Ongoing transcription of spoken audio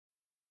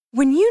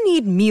When you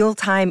need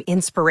mealtime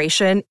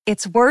inspiration,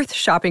 it's worth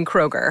shopping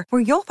Kroger,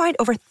 where you'll find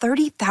over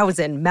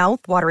 30,000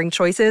 mouth-watering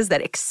choices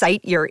that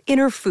excite your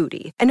inner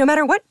foodie. And no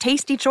matter what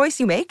tasty choice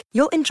you make,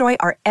 you'll enjoy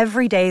our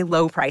everyday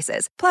low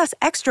prices, plus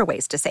extra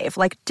ways to save,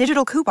 like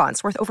digital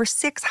coupons worth over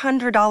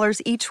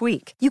 $600 each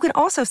week. You can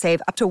also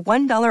save up to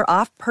 $1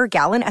 off per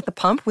gallon at the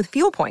pump with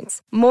fuel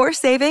points. More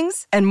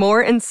savings and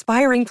more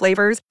inspiring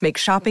flavors make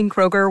shopping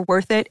Kroger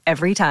worth it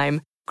every time.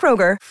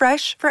 Kroger,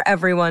 fresh for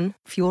everyone.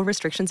 Fuel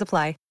restrictions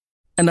apply.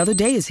 Another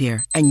day is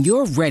here, and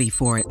you're ready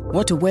for it.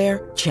 What to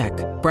wear? Check.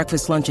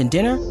 Breakfast, lunch, and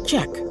dinner?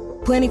 Check.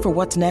 Planning for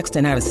what's next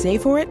and how to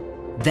save for it?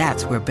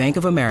 That's where Bank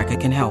of America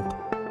can help.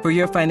 For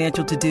your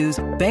financial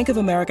to-dos, Bank of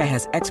America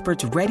has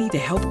experts ready to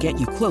help get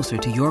you closer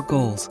to your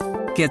goals.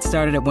 Get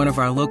started at one of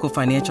our local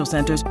financial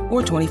centers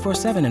or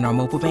 24/7 in our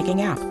mobile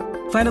banking app.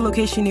 Find a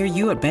location near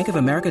you at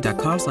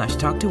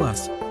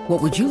bankofamerica.com/talktous.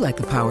 What would you like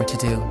the power to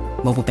do?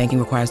 Mobile banking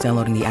requires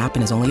downloading the app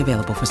and is only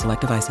available for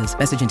select devices.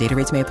 Message and data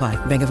rates may apply.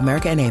 Bank of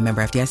America N.A.,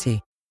 member FDIC.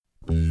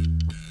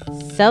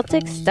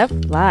 Celtics Stuff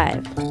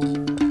Live,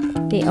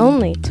 the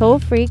only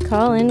toll-free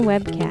call-in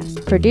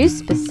webcast produced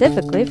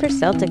specifically for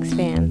Celtics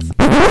fans.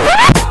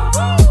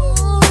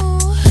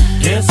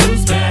 Guess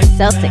who's back?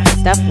 Celtics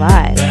Stuff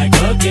Live. Back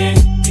again.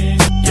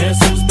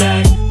 Guess who's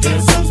back?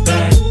 Guess who's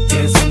back?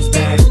 Guess who's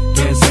back?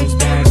 Guess who's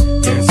back?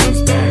 Guess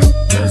who's back?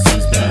 Guess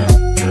who's back?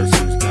 Guess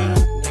who's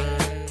back?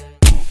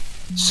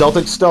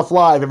 Celtics Stuff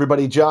Live,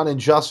 everybody. John and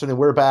Justin, and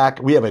we're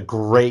back. We have a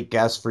great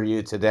guest for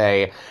you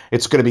today.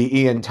 It's going to be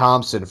Ian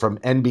Thomsen from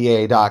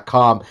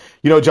NBA.com.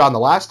 You know, John, the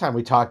last time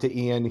we talked to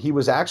Ian, he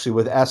was actually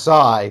with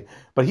SI,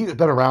 but he's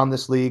been around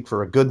this league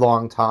for a good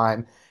long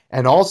time.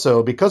 And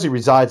also, because he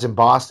resides in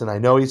Boston, I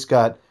know he's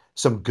got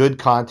some good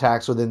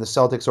contacts within the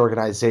Celtics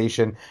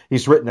organization.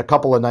 He's written a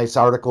couple of nice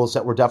articles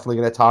that we're definitely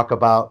going to talk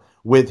about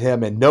with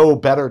him, and no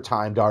better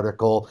timed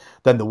article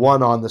than the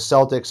one on the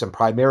Celtics and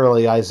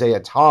primarily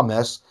Isaiah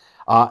Thomas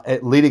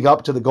leading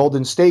up to the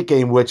Golden State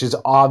game, which is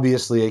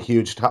obviously a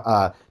huge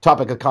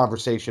topic of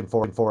conversation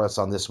for us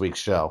on this week's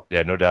show.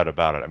 Yeah, no doubt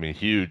about it. I mean,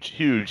 huge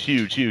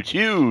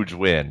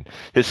win,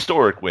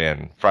 historic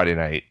win Friday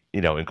night,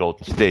 in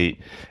Golden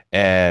State.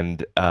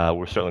 And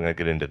we're certainly going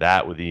to get into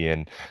that with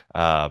Ian.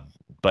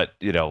 But,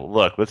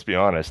 look, let's be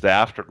honest. The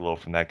afterglow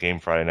from that game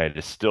Friday night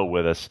is still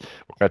with us.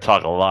 We're going to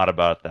talk a lot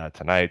about that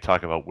tonight,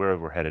 talk about where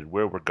we're headed,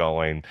 where we're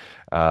going,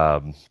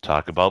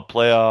 talk about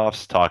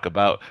playoffs, talk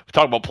about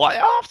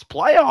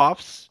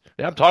playoffs.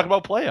 Yeah, I'm talking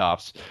about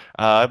playoffs.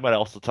 I might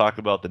also talk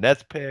about the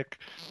Nets pick.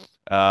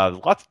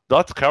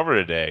 Lots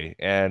covered today.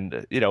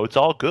 And, it's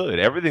all good.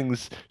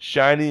 Everything's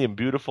shiny and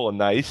beautiful and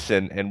nice,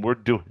 and we're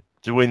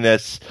doing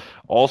this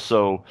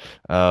also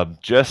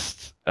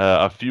just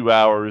a few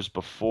hours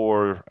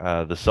before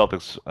the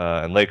Celtics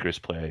and Lakers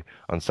play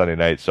on Sunday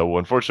night. So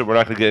unfortunately, we're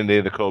not going to get into any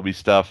of the Kobe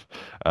stuff.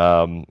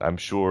 I'm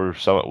sure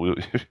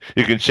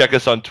you can check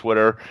us on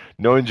Twitter.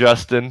 Knowing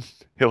Justin,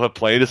 he'll have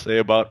plenty to say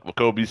about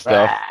Kobe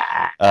stuff.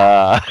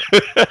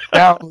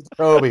 Down with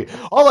Kobe.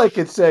 All I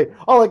can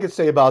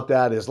say about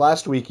that is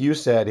last week you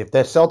said if the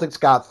Celtics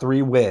got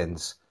 3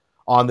 wins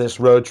on this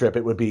road trip,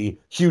 it would be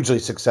hugely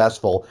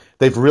successful.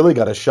 They've really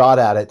got a shot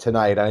at it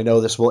tonight. I know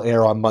this will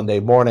air on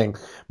Monday morning,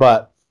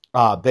 but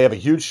they have a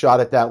huge shot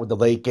at that with the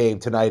late game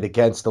tonight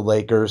against the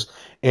Lakers.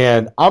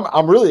 And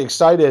I'm really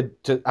excited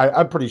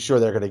I'm pretty sure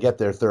they're going to get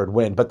their 3rd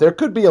win, but there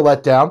could be a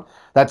letdown.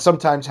 That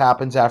sometimes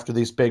happens after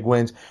these big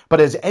wins. But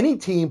has any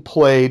team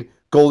played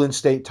Golden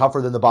State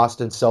tougher than the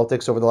Boston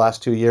Celtics over the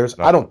last 2 years?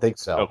 No, I don't think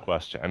so. No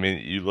question. I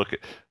mean, you look at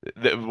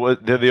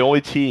they're the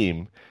only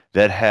team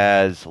that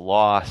has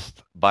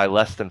lost by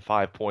less than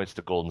 5 points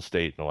to Golden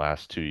State in the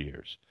last 2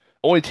 years.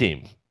 Only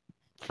team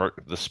for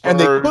the Spurs. And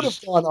they could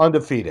have gone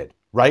undefeated,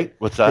 right?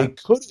 What's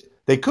that?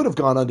 They could have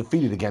gone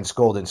undefeated against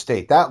Golden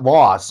State. That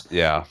loss.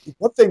 Yeah.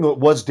 One thing that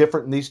was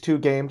different in these 2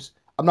 games,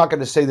 I'm not going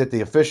to say that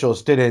the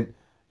officials didn't,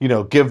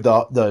 give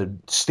the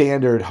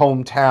standard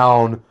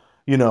hometown,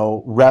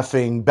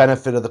 reffing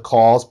benefit of the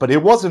calls, but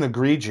it wasn't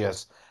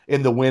egregious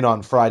in the win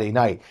on Friday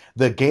night.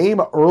 The game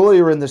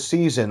earlier in the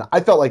season, I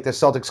felt like the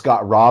Celtics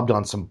got robbed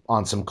on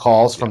some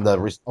calls from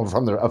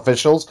the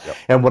officials. Yep.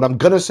 And what I'm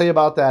going to say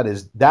about that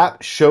is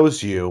that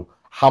shows you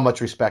how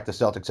much respect the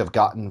Celtics have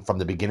gotten from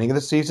the beginning of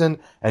the season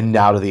and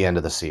now to the end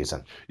of the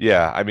season.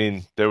 Yeah, I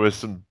mean, there was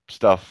some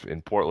stuff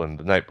in Portland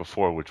the night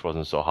before which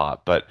wasn't so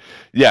hot. But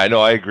yeah,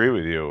 no, I agree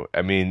with you.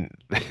 I mean,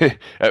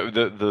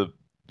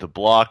 the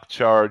block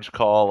charge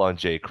call on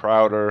Jay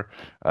Crowder,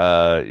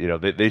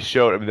 they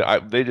showed. I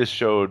mean, they just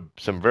showed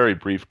some very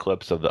brief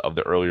clips of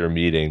the earlier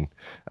meeting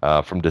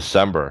from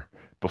December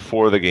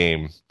before the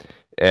game,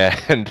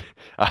 and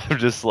I'm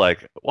just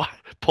like, what?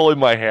 Pulling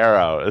my hair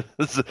out.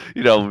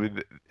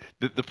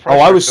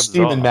 I was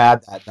steaming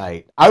mad that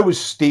night.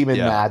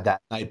 Mad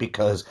that night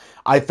because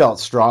I felt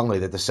strongly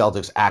that the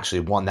Celtics actually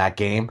won that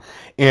game,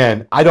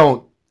 and I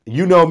don't.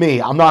 You know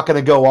me, I'm not going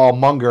to go all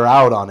Munger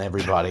out on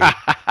everybody.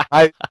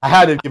 I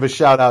had to give a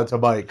shout out to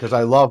Mike because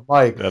I love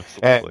Mike.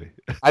 Absolutely.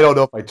 I don't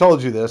know if I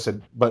told you this,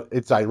 but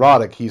it's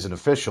ironic. He's an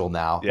official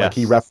now. Yes. Like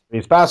he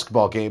referees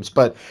basketball games.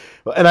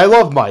 And I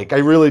love Mike. I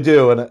really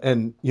do.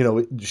 And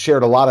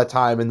shared a lot of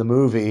time in the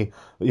movie.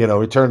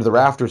 Return to the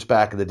Rafters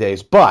back in the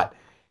days. But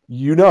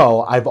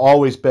I've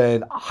always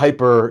been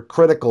hyper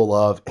critical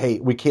of, hey,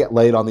 we can't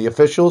lay it on the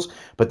officials.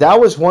 But that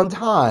was one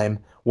time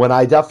when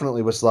I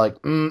definitely was like,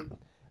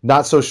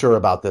 not so sure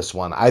about this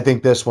one. I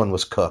think this one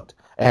was cooked.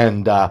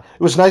 And it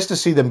was nice to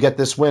see them get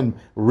this win.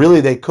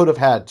 Really, they could have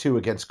had two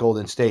against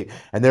Golden State.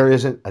 And there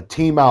isn't a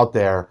team out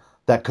there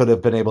that could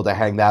have been able to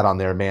hang that on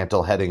their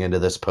mantle heading into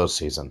this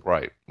postseason.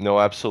 Right. No,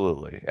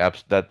 absolutely.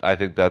 I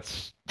think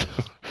that's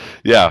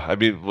yeah. I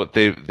mean, what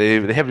they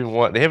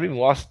haven't even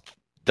lost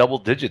double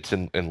digits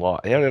in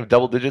loss. They haven't have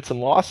double digits in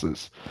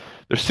losses.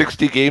 They're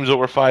 60 games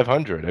over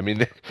 500. I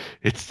mean,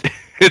 it's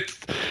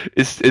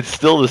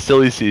still the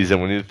silly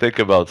season when you think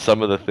about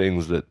some of the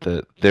things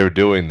that they're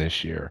doing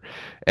this year,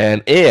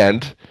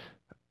 and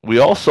we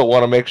also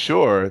want to make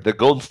sure that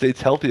Golden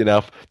State's healthy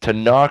enough to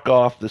knock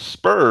off the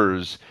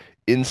Spurs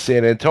in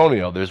San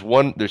Antonio.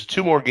 There's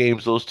two more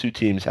games those two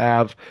teams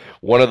have.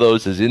 One of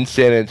those is in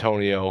San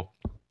Antonio.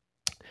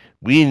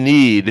 We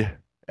need,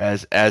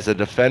 as a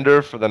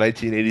defender for the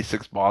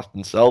 1986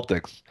 Boston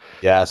Celtics,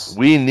 yes,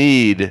 we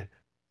need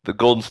the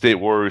Golden State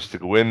Warriors to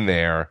go in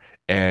there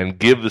and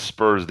give the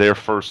Spurs their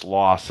first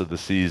loss of the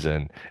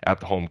season at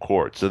the home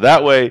court. So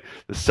that way,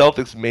 the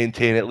Celtics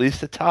maintain at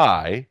least a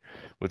tie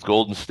with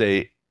Golden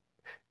State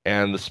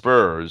and the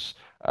Spurs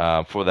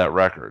for that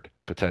record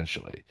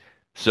potentially.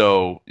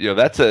 So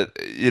that's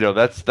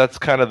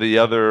kind of the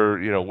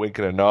other wink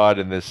and a nod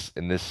in this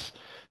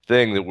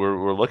thing that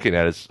we're looking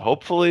at is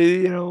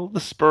hopefully the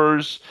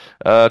Spurs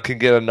can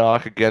get a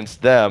knock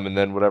against them, and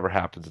then whatever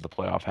happens in the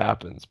playoff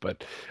happens.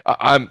 But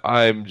I'm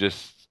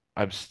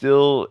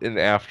still in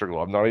the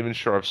afterglow. I'm not even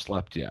sure I've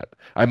slept yet.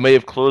 I may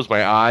have closed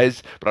my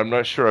eyes, but I'm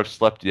not sure I've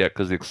slept yet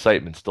because the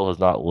excitement still has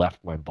not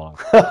left my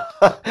body.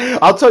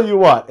 I'll tell you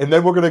what, and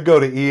then we're going to go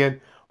to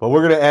Ian, but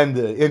we're going to end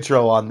the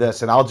intro on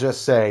this, and I'll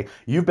just say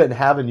you've been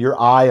having your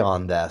eye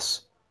on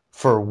this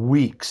for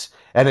weeks.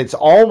 And it's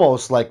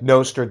almost like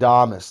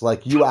Nostradamus,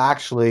 like you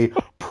actually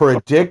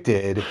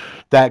predicted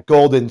that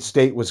Golden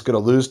State was going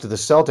to lose to the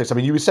Celtics. I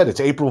mean, you said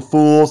it's April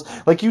Fool's.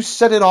 Like you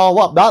set it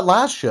all up. Not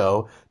last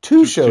show,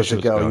 two shows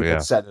ago you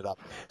had set it up.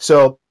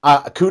 So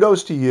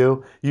kudos to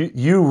you.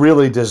 You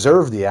really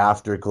deserve the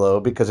afterglow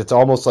because it's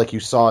almost like you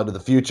saw into the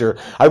future.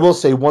 I will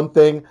say one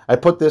thing. I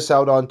put this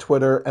out on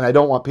Twitter, and I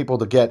don't want people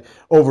to get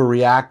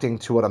overreacting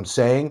to what I'm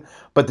saying,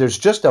 but there's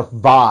just a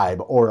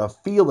vibe or a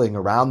feeling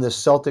around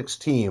this Celtics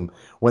team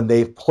when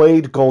they've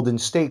played Golden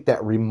State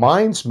that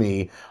reminds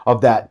me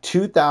of that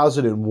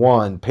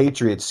 2001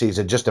 Patriots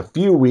season, just a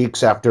few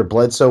weeks after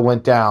Bledsoe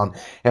went down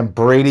and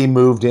Brady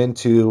moved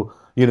into,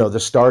 the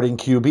starting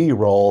QB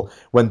role,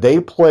 when they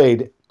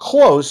played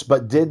close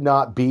but did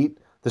not beat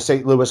the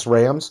St. Louis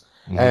Rams.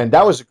 Mm-hmm. And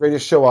that was the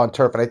greatest show on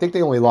turf. And I think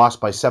they only lost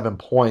by 7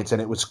 points,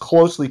 and it was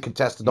closely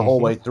contested the whole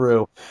way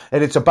through.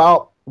 And it's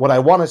about, what I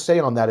want to say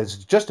on that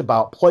is just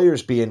about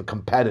players being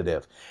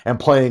competitive and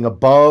playing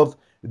above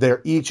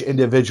their each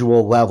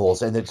individual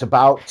levels, and it's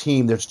about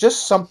team. There's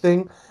just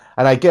something,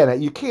 and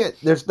again, you can't.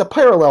 The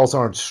parallels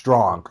aren't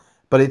strong,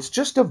 but it's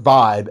just a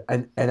vibe.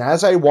 And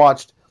as I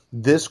watched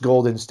this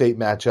Golden State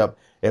matchup,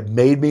 it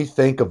made me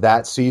think of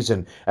that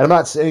season. And I'm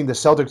not saying the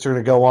Celtics are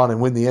going to go on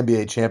and win the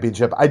NBA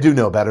championship. I do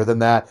know better than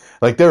that.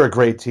 Like they're a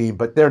great team,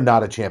 but they're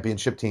not a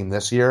championship team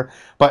this year.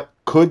 But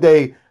could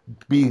they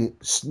be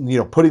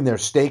putting their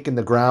stake in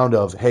the ground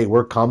of, hey,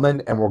 we're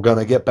coming and we're going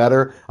to get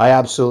better? I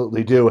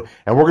absolutely do.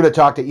 And we're going to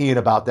talk to Ian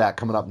about that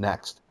coming up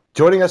next.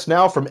 Joining us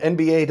now from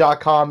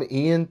NBA.com,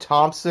 Ian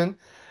Thomsen.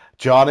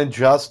 John and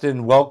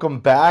Justin,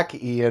 welcome back,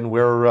 Ian.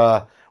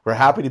 We're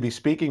happy to be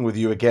speaking with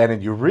you again,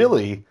 and you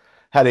really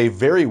had a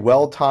very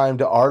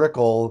well-timed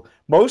article,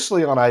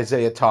 mostly on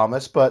Isaiah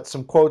Thomas, but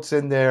some quotes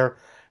in there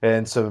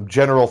and some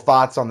general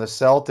thoughts on the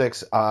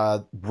Celtics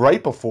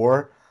right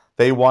before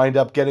they wind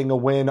up getting a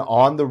win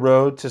on the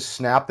road to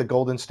snap the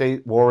Golden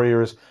State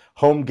Warriors'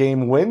 home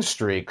game win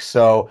streak.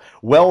 So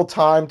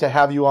well-timed to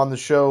have you on the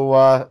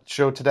show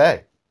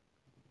today.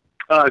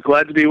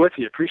 Glad to be with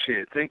you. Appreciate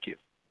it. Thank you.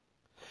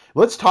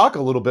 Let's talk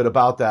a little bit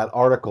about that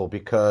article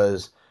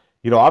because,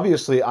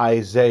 obviously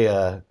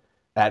Isaiah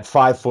at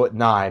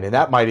 5'9", and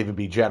that might even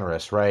be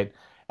generous, right?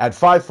 At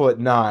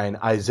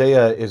 5'9",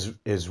 Isaiah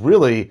is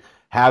really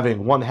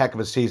having one heck of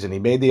a season. He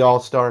made the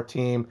All-Star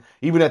team.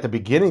 Even at the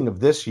beginning of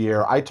this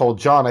year, I told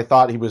John I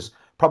thought he was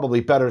probably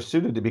better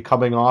suited to be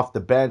coming off the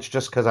bench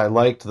just because I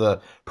liked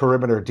the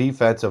perimeter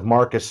defense of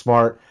Marcus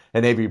Smart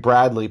and Avery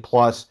Bradley.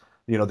 Plus,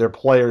 they're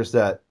players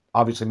that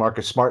obviously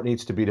Marcus Smart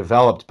needs to be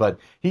developed, but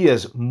he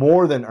has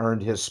more than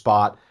earned his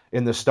spot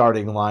in the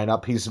starting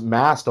lineup. He's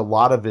masked a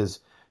lot of his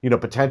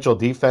potential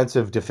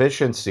defensive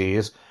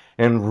deficiencies.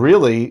 And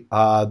really,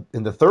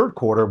 in the third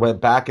quarter, went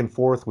back and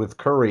forth with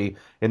Curry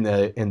in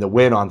the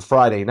win on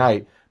Friday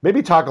night.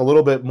 Maybe talk a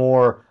little bit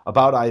more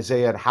about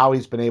Isaiah and how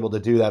he's been able to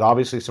do that.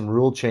 Obviously, some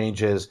rule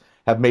changes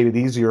have made it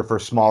easier for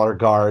smaller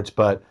guards,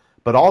 but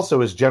also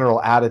his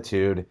general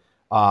attitude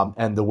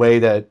and the way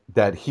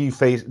that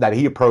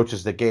he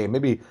approaches the game.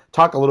 Maybe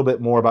talk a little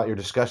bit more about your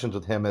discussions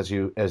with him as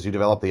you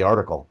develop the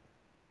article.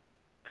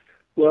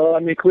 Well, I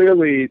mean,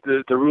 clearly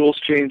the rules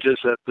changes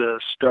at the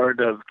start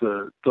of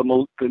the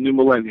new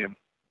millennium.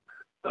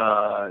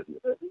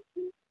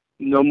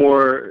 No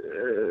more,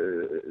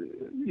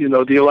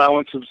 the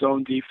allowance of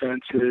zone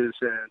defenses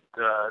and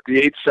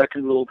the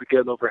 8-second rule to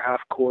get over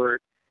half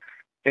court.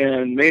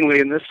 And mainly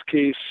in this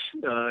case,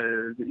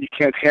 you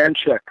can't hand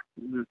check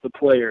the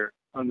player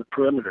on the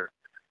perimeter.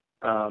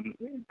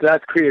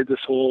 That created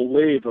this whole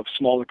wave of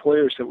smaller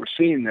players that we're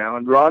seeing now.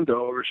 And Rajon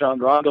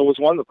Rondo was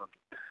one of them.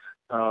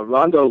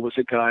 Rondo was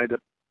a guy that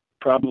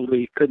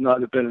probably could not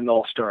have been an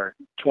all-star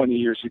 20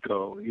 years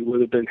ago. He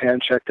would have been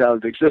hand-checked out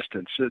of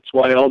existence. It's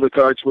why all the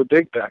guards were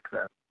big back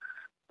then.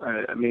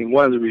 I mean,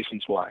 one of the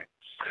reasons why.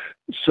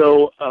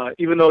 So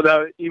even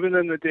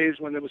in the days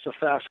when it was a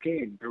fast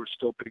game, there were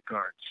still big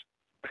guards.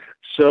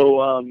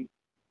 So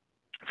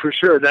for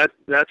sure,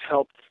 that's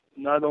helped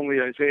not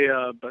only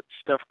Isaiah, but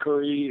Steph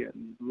Curry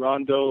and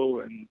Rondo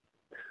and,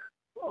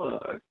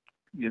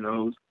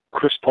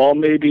 Chris Paul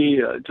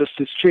maybe.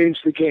 It's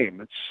changed the game.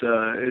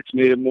 It's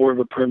made it more of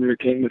a perimeter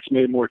game. It's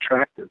made it more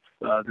attractive.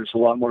 There's a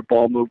lot more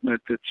ball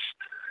movement.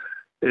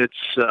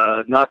 It's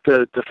not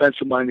the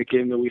defensive-minded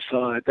game that we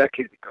saw a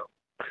decade ago.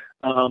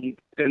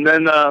 And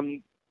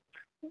then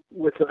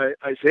with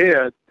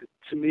Isaiah,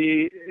 to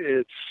me,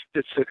 it's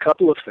a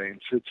couple of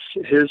things.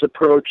 It's his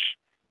approach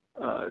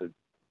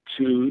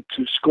to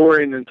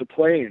scoring and to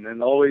playing,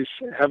 and always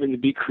having to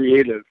be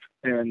creative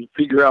and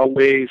figure out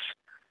ways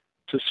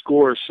to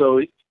score.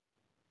 So,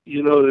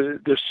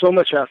 there's so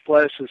much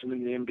athleticism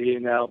in the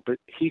NBA now, but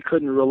he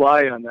couldn't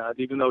rely on that,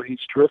 even though he's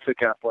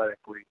terrific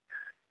athletically.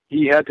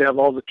 He had to have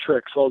all the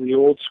tricks, all the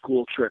old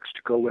school tricks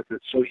to go with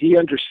it. So he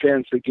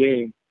understands the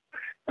game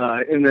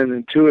in an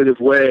intuitive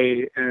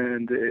way,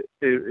 and it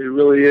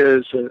really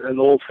is an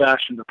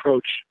old-fashioned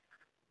approach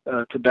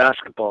to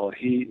basketball.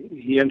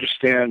 He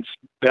understands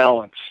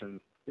balance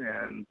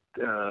and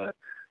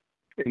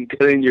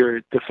getting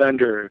your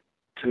defender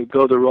to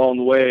go the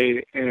wrong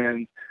way,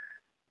 and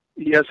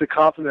he has the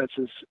confidence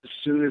as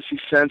soon as he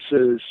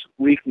senses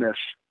weakness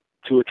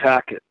to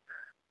attack it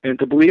and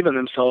to believe in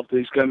himself that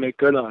he's going to make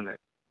good on it.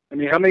 I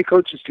mean, how many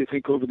coaches do you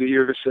think over the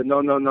years said, no,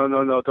 and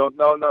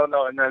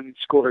then he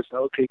scores?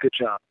 Okay, good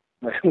job.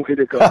 Way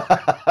to go.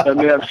 I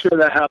mean, I'm sure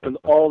that happened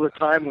all the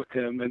time with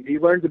him, and he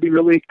learned to be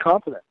really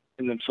confident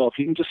in himself.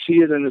 You can just see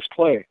it in his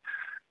play.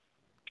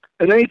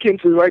 And then he came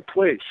to the right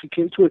place. He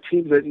came to a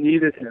team that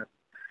needed him.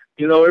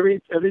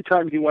 Every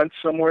time he went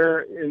somewhere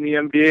in the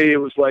NBA, it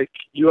was like,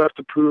 you have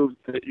to prove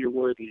that you're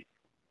worthy.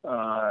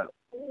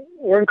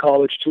 Or in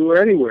college, too, or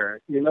anywhere.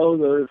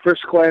 The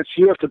first glance,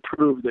 you have to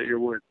prove that you're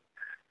worthy.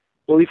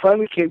 Well, he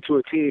finally came to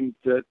a team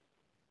that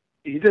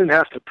he didn't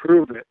have to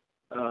prove it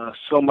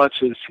so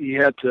much as he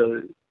had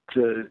to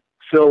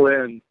fill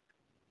in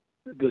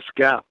this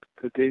gap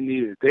that they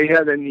needed. They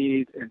had a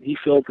need, and he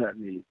filled that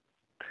need.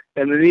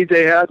 And the need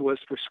they had was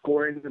for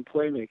scoring and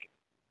playmaking.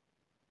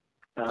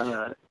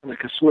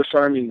 Like a Swiss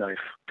Army knife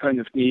kind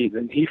of need,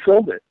 and he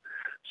filled it.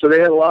 So they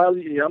had a lot of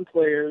young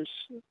players.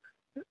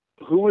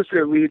 Who was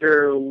their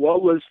leader?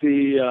 What was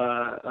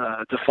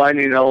the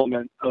defining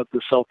element of the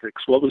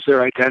Celtics? What was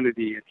their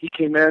identity? And he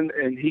came in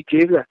and he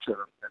gave that to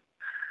them.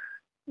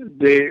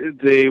 They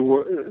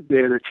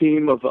had a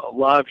team of a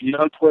lot of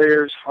young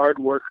players, hard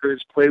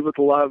workers, played with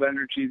a lot of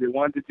energy. They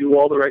wanted to do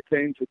all the right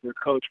things that their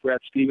coach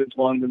Brad Stevens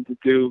wanted them to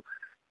do.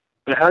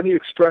 But how do you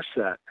express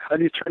that? How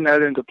do you turn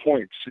that into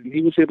points? And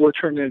he was able to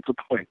turn it into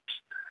points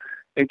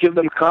and give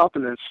them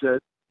confidence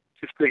that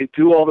if they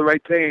do all the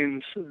right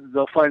things,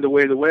 they'll find a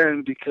way to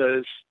win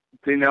because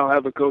they now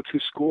have a go-to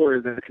scorer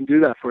that can do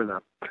that for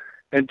them.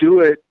 And do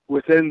it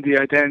within the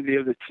identity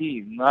of the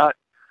team, not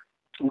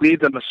lead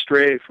them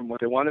astray from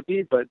what they want to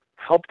be, but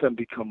help them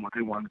become what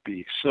they want to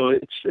be. So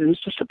it was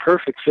just a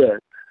perfect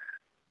fit.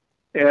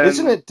 And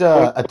isn't it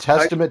a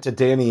testament to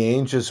Danny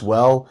Ainge as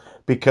well?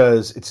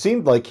 Because it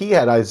seemed like he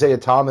had Isaiah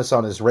Thomas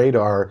on his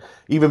radar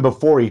even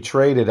before he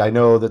traded. I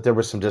know that there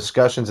were some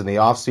discussions in the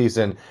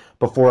offseason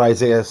before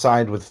Isaiah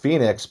signed with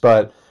Phoenix,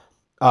 but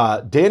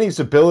Danny's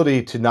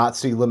ability to not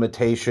see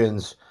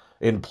limitations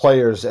in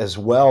players as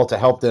well to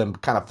help them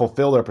kind of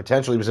fulfill their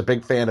potential. He was a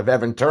big fan of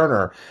Evan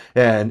Turner,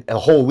 and the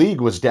whole league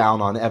was down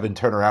on Evan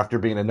Turner after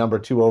being a number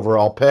 2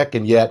 overall pick,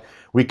 and yet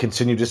we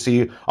continue to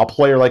see a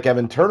player like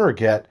Evan Turner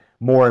get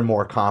more and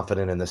more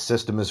confident in the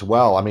system as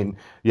well. I mean,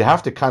 you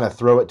have to kind of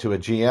throw it to a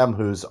GM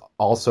who's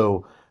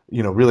also,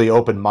 really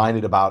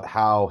open-minded about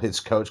how his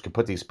coach can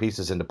put these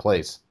pieces into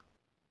place.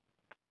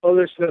 Oh,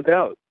 there's no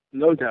doubt.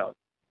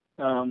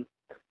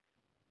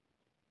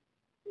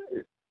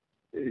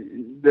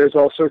 There's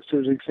all sorts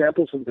of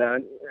examples of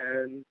that,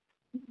 and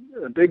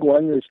a big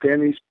one is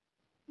Danny's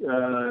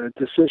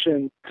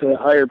decision to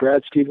hire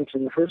Brad Stevens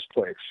in the first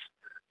place.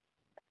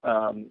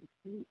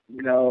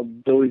 Now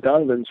Billy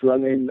Donovan's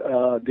running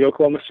the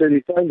Oklahoma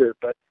City Thunder,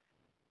 but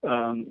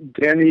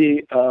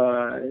Danny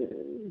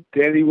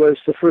was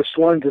the first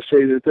one to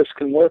say that this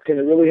can work, and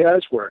it really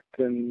has worked.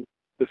 And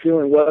the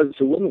feeling was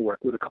it wouldn't work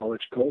with a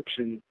college coach,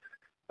 and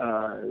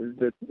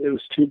that it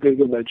was too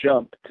big of a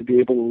jump to be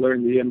able to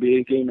learn the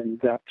NBA game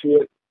and adapt to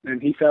it.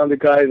 And he found a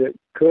guy that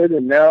could,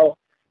 and now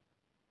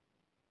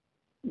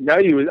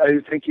I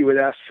think you would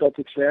ask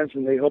Celtics fans,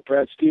 and they hope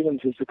Brad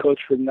Stevens is the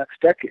coach for the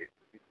next decade.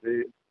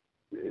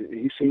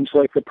 He seems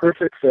like the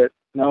perfect fit,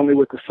 not only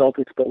with the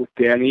Celtics but with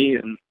Danny.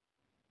 And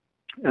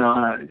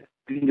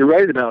you're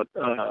right about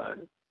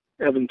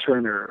Evan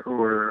Turner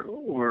or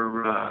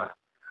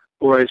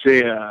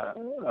Isaiah.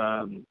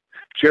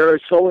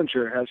 Jared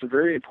Sullinger has a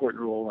very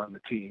important role on the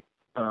team.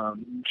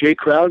 Jay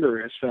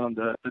Crowder has found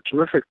a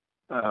terrific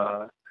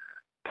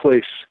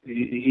place.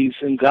 He's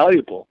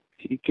invaluable.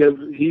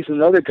 He's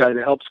another guy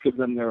that helps give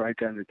them their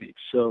identity.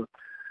 So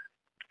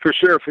for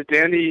sure, for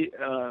Danny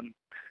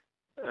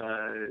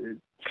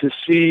to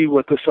see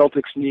what the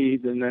Celtics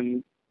need and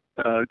then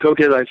go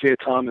get Isaiah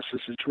Thomas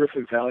is a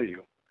terrific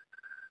value,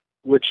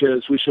 which,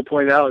 as we should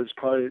point out, is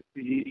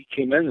he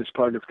came in as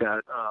part of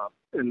that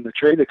in the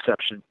trade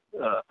exception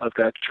of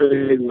that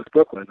trade with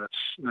Brooklyn.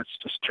 That's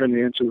just turning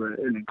into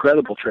an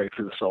incredible trade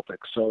for the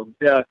Celtics. So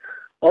yeah,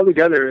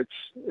 altogether,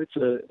 it's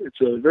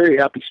a very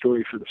happy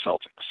story for the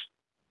Celtics.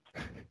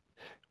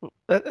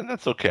 And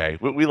that's okay.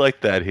 We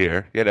like that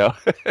here.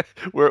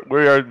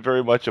 We are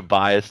very much a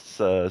biased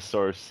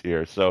source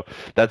here, so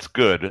that's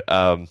good.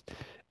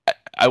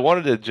 I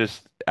wanted to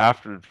just,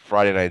 after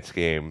Friday night's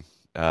game,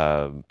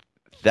 I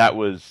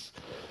was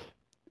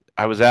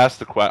asked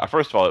the question.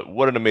 First of all,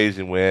 what an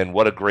amazing win!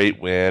 What a great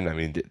win! I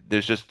mean,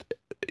 there's just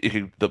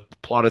the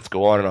plaudits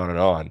go on and on and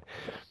on.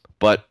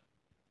 But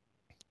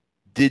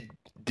did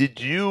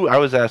you? I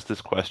was asked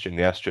this question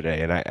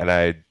yesterday, and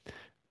I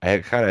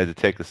kind of had to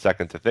take a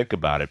second to think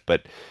about it.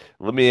 But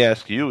let me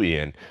ask you,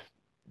 Ian.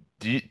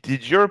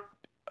 Did your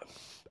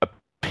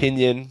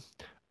opinion,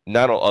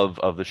 not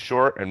of the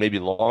short and maybe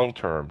long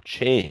term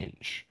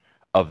change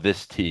of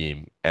this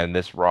team and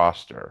this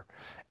roster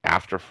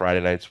after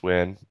Friday night's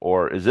win,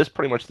 or is this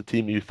pretty much the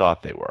team you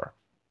thought they were?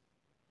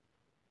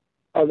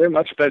 Oh, they're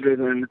much better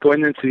than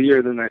going into the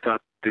year than I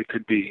thought they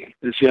could be.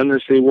 As young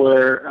as they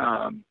were,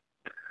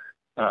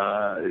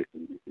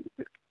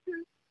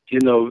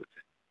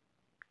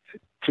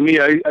 to me,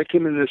 I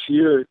came in this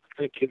year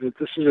thinking that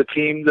this is a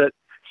team that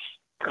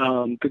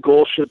the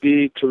goal should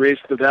be to raise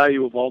the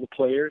value of all the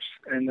players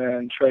and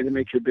then try to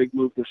make your big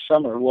move this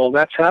summer. Well,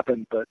 that's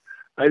happened, but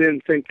I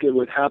didn't think it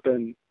would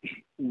happen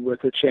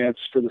with a chance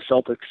for the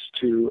Celtics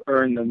to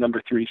earn the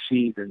number 3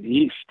 seed in the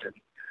East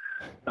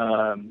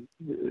and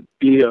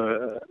be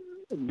a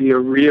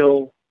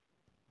real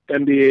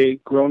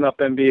grown-up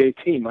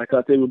NBA team. I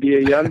thought they would be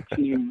a young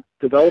team,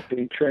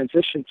 developing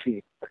transition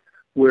team,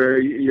 where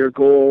your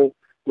goal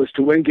was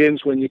to win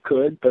games when you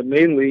could, but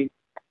mainly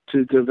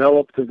to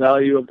develop the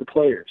value of the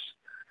players.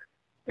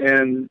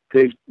 And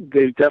they've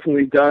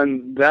definitely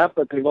done that,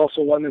 but they've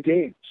also won the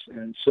games.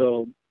 And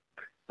so,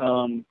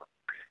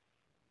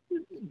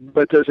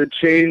 but does it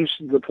change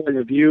the point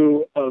of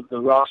view of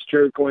the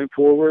roster going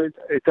forward?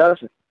 It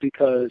doesn't,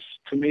 because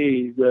to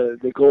me,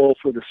 the goal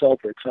for the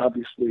Celtics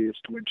obviously is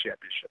to win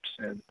championships.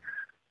 And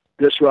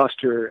this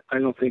roster, I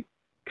don't think,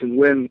 can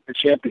win a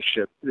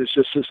championship. There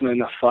just isn't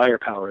enough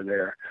firepower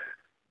there.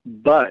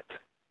 But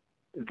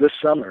this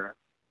summer,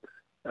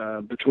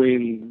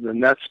 between the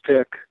Nets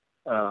pick,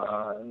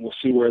 we'll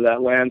see where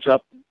that lands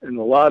up in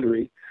the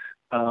lottery,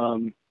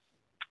 the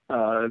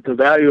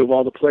value of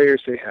all the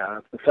players they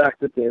have, the fact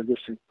that they have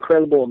this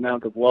incredible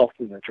amount of wealth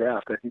in the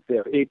draft. I think they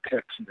have 8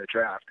 picks in the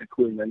draft,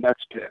 including the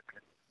Nets pick,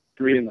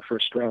 3 in the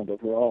first round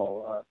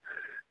overall.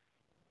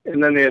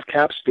 And then they have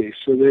cap space.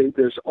 So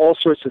there's all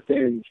sorts of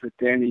things that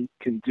Danny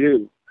can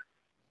do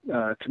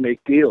to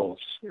make deals.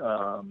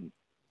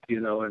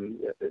 And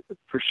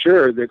for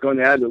sure they're going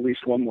to add at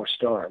least one more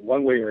star,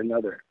 one way or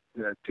another,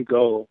 to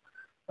go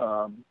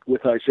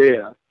with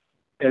Isaiah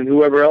and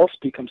whoever else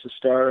becomes a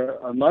star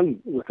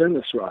within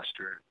this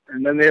roster.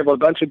 And then they have a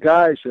bunch of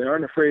guys that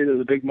aren't afraid of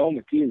the big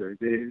moment either.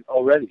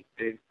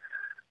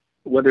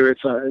 Whether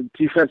it's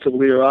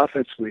defensively or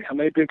offensively. How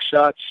many big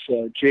shots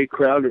Jay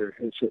Crowder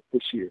has hit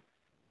this year,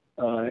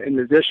 in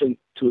addition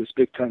to his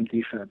big-time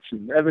defense.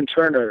 And Evan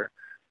Turner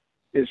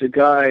is a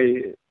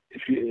guy.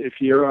 If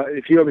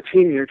you have a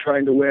team and you're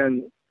trying to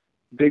win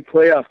big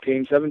playoff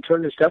games, Evan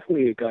Turner is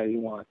definitely a guy you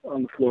want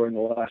on the floor in the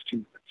last 2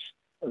 minutes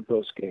of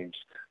those games.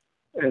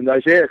 And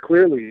Isaiah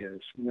clearly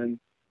is. And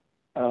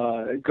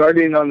then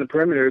guarding on the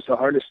perimeter is the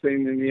hardest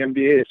thing in the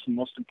NBA. It's the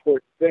most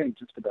important thing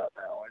just about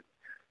now.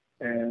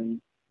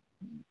 And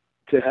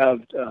to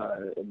have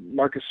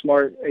Marcus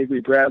Smart,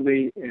 Avery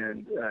Bradley,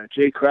 and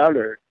Jay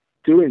Crowder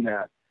doing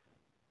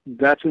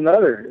that's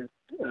another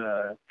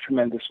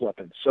tremendous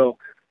weapon. So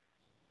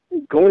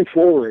going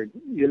forward,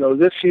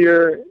 this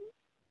year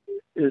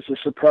is a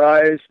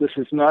surprise. This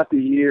is not the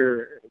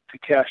year to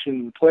cash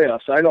in the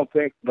playoffs, I don't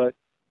think, but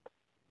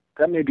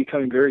that may be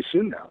coming very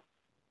soon now.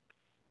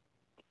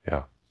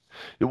 Yeah.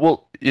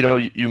 Well,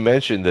 you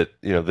mentioned that,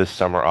 this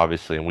summer,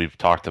 obviously, and we've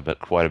talked about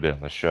quite a bit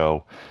on the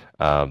show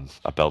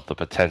about the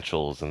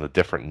potentials and the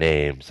different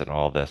names and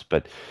all this.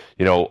 But,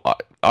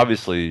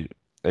 obviously,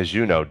 as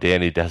you know,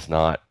 Danny does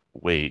not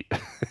wait.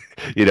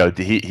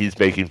 He's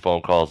making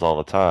phone calls all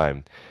the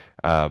time.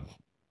 Um,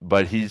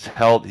 but he's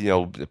held,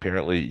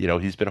 apparently,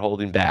 he's been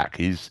holding back.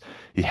 He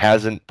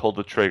hasn't pulled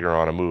the trigger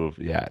on a move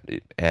yet.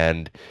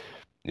 And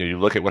you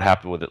look at what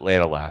happened with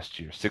Atlanta last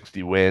year,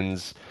 60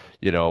 wins,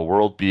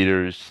 world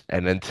beaters,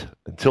 and then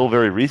until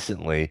very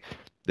recently,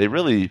 they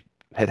really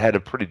had a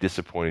pretty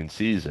disappointing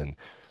season.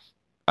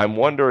 I'm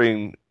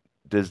wondering,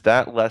 does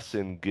that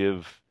lesson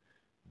give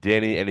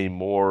Danny any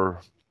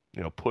more,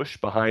 push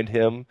behind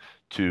him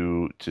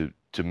to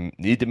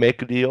need to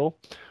make a deal,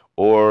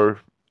 or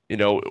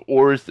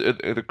or is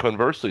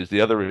conversely is the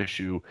other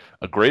issue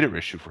a greater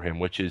issue for him,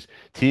 which is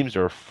teams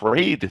are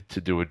afraid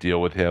to do a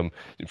deal with him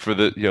for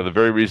the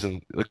very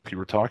reason like you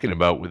were talking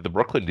about with the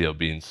Brooklyn deal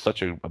being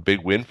such a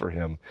big win for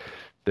him.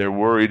 They're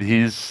worried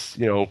he's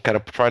kind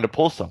of trying to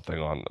pull something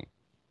on them.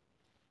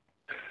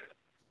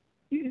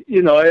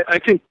 I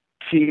think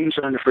teams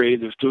aren't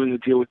afraid of doing the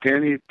deal with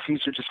Danny.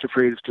 Teams are just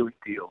afraid of doing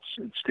deals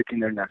and sticking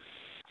their necks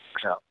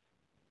out.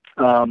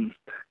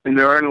 And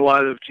there aren't a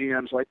lot of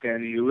GMs like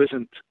Danny who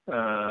isn't.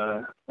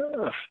 And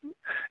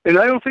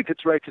I don't think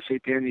it's right to say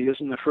Danny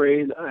isn't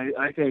afraid.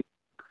 I think,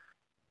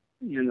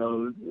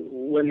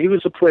 when he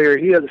was a player,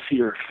 he had a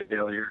fear of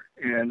failure,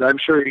 and I'm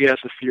sure he has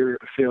a fear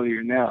of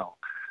failure now.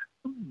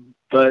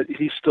 But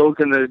he's still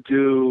going to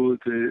do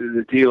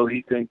the deal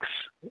he thinks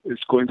is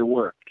going to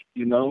work.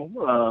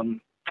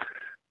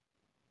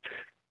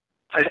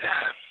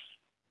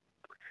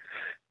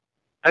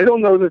 I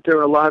don't know that there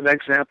are a lot of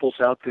examples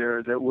out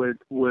there that would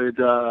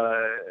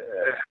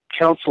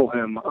counsel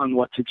him on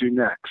what to do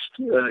next.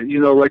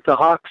 Like the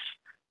Hawks.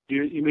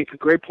 You make a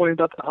great point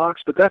about the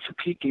Hawks, but that's a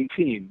peaking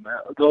team.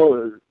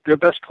 Though their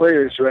best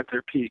players are at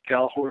their peak.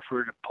 Al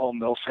Horford and Paul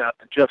Millsap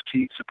and Jeff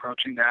Teague's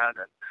approaching that.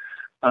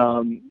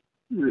 And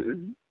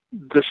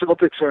the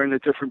Celtics are in a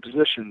different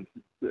position.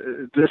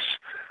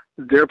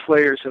 Their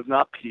players have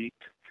not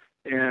peaked.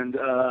 And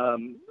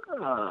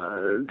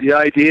the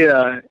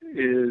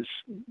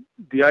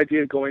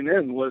idea going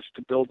in was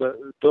to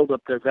build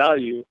up their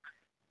value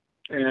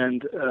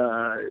and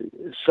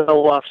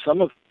sell off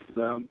some of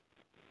them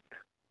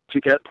to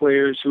get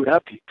players who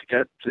have peaked.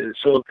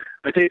 So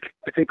I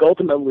think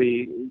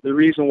ultimately the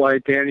reason why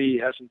Danny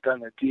hasn't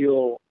done a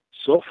deal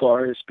so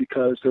far is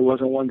because there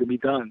wasn't one to be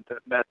done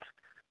that met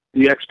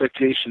the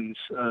expectations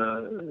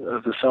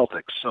of the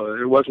Celtics. So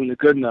there wasn't a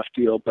good enough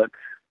deal, but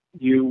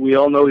we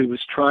all know he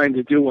was trying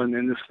to do one,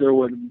 and if there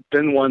would have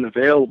been one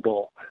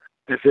available,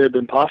 if it had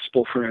been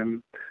possible for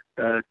him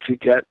to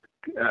get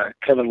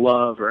Kevin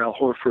Love or Al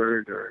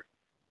Horford or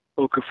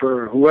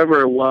Okafor or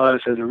whoever it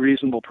was at a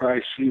reasonable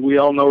price, we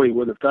all know he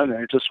would have done it.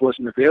 It just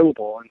wasn't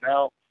available, and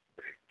now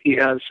he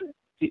has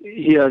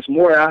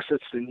more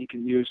assets than he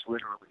can use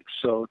literally.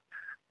 So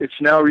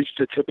it's now reached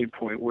a tipping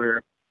point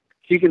where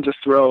he can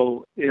just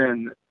throw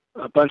in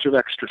a bunch of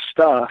extra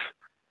stuff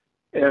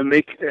and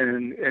make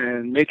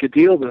a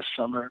deal this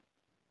summer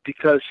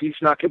because he's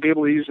not going to be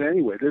able to use it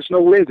anyway. There's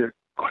no way they're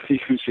going to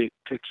use 8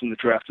 picks in the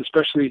draft,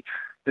 especially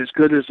as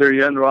good as their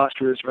young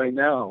roster is right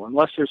now.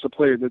 Unless there's a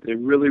player that they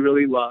really,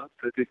 really love,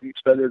 that they think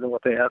is better than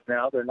what they have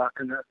now, they're not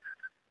going to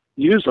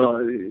use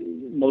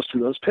most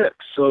of those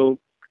picks. So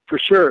for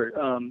sure,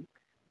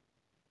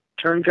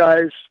 turn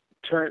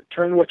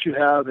what you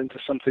have into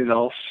something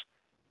else.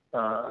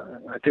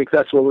 I think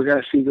that's what we're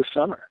going to see this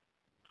summer.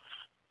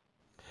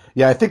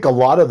 Yeah, I think a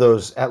lot of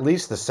those, at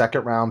least the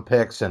second round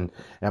picks and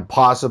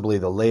possibly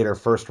the later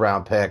first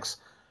round picks,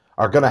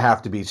 are going to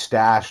have to be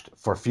stashed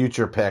for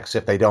future picks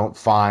if they don't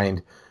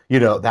find,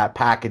 that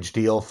package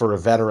deal for a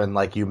veteran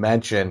like you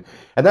mentioned.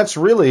 And that's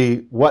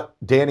really what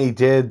Danny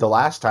did the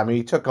last time.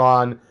 He took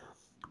on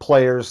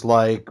players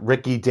like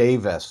Ricky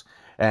Davis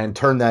and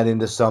turned that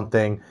into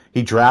something.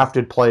 He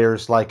drafted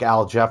players like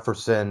Al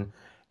Jefferson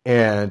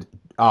and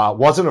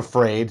wasn't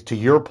afraid, to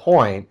your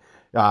point.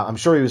 I'm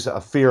sure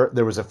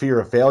there was a fear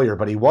of failure,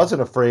 but he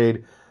wasn't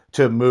afraid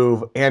to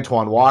move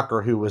Antoine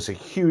Walker, who was a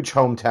huge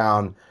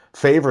hometown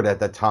favorite at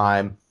the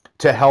time,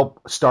 to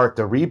help start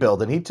the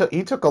rebuild. And he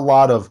took a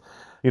lot of,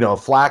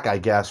 flack, I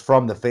guess,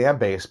 from the fan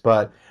base.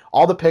 But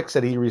all the picks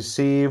that he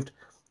received,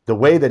 the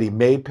way that he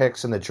made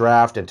picks in the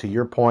draft, and to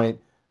your point,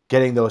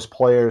 getting those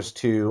players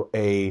to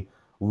a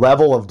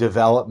level of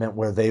development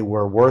where they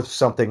were worth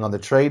something on the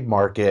trade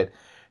market,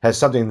 has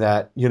something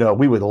that,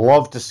 we would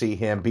love to see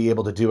him be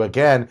able to do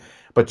again.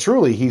 But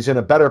truly, he's in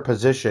a better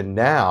position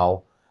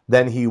now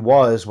than he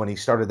was when he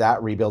started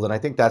that rebuild. And I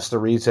think that's the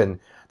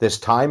reason this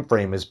time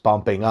frame is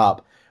bumping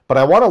up. But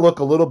I want to look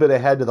a little bit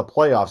ahead to the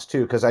playoffs,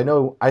 too, because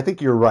I think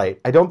you're right.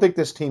 I don't think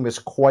this team is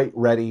quite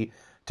ready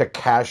to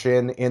cash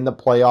in the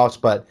playoffs,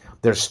 but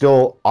they're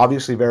still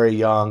obviously very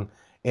young.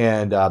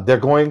 And they're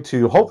going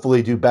to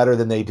hopefully do better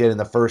than they did in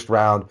the first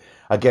round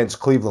against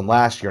Cleveland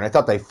last year. And I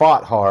thought they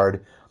fought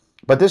hard.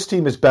 But this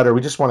team is better.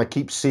 We just want to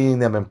keep seeing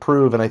them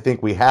improve, and I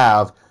think we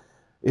have.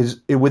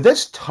 With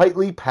this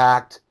tightly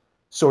packed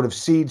sort of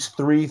seeds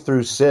 3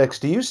 through 6,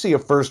 do you see a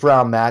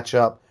first-round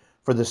matchup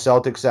for the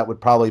Celtics that would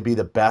probably be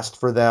the best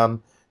for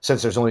them,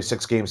 since there's only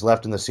 6 games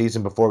left in the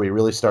season before we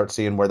really start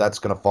seeing where that's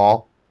going to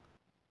fall?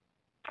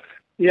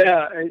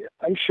 Yeah,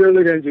 I'm sure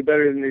they're going to do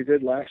better than they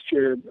did last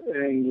year.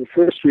 And the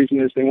first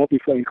reason is they won't be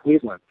playing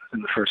Cleveland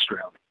in the first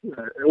round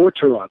or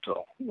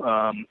Toronto.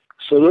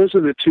 So those are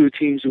the two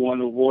teams you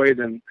want to avoid.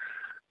 And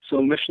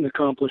so mission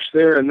accomplished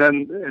there. And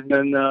then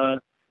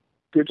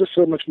they're just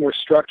so much more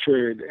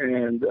structured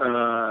and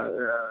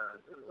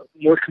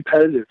more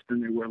competitive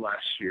than they were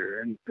last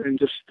year. And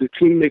just the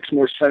team makes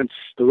more sense.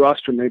 The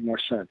roster made more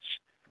sense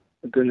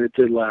than it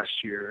did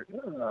last year.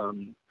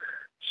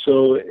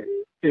 So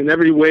in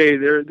every way,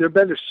 they're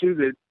better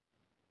suited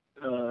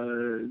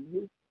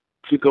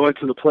to go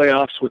into the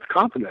playoffs with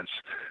confidence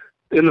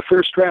in the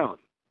first round.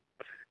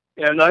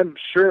 And I'm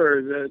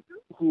sure that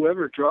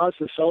whoever draws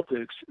the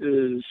Celtics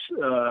is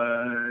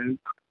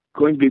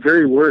going to be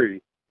very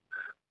worried.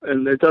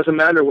 And it doesn't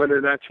matter whether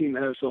that team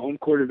has the home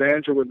court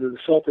advantage or whether the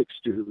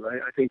Celtics do.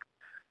 Right? I think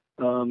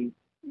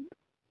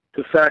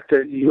the fact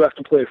that you have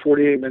to play a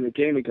 48-minute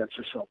game against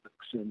the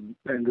Celtics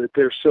and that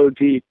they're so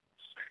deep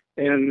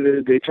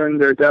and they turn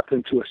their depth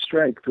into a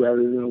strength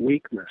rather than a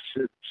weakness.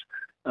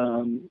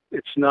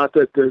 It's not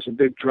that there's a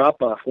big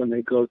drop-off when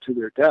they go to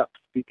their depth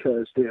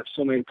because they have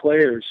so many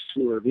players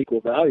who are of equal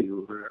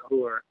value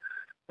who are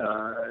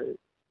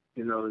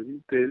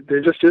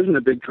there just isn't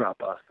a big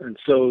drop-off. And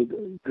so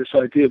this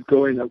idea of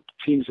going up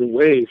teams in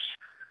waves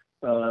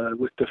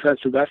with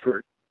defensive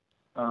effort,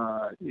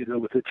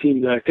 with a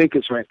team that I think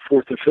is ranked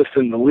 4th or 5th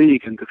in the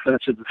league in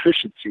defensive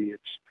efficiency,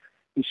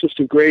 it's just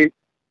a great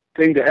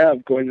thing to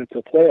have going into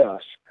the playoffs.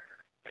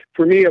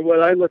 For me,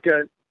 what I look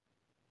at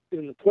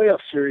in the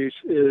playoff series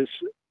is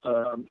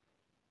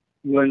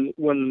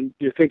when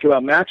you think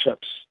about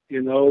matchups,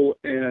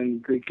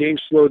 and the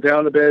games slow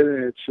down a bit,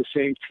 and it's the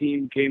same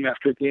team game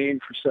after game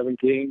for 7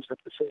 games, up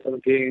to 7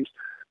 games.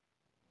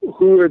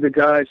 Who are the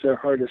guys that are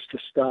hardest to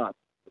stop?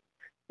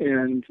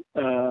 And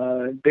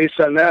based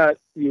on that,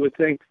 you would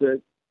think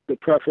that the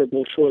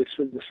preferable choice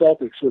for the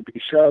Celtics would be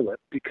Charlotte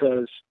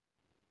because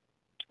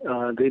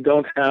they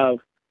don't have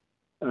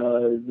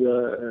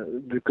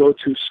the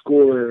go-to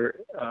scorer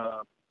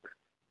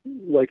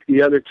like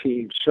the other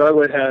teams.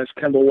 Charlotte has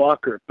Kemba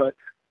Walker, but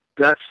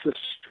that's the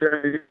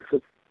strength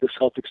of the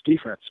Celtics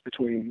defense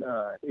between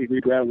Avery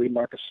Bradley,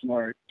 Marcus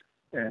Smart,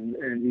 and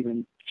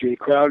even Jay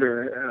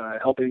Crowder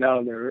helping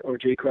out there, or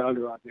Jay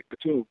Crowder on Nick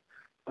Batum.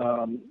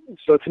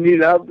 So to me,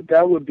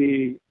 that would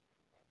be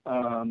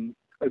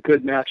a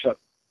good matchup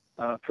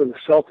for the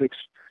Celtics.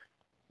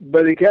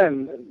 But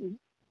again,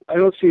 I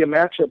don't see a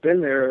matchup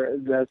in there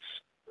that's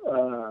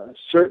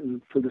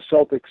certain for the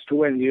Celtics to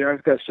win. You're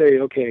not going to say,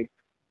 okay,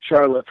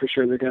 Charlotte for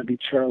sure, they're going to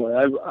beat Charlotte.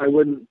 I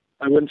wouldn't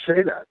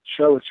say that.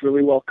 Charlotte's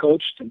really well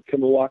coached, and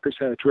Kemba Walker's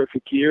had a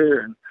terrific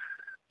year,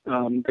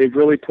 and they've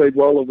really played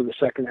well over the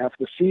second half of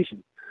the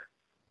season.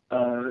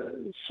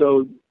 And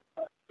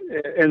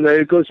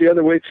it goes the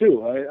other way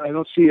too. I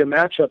don't see a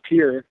matchup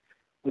here.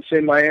 Let's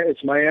say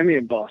it's Miami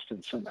and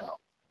Boston somehow,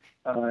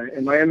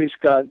 and Miami's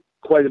got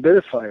quite a bit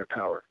of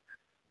firepower.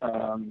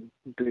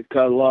 They've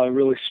got a lot of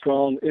really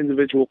strong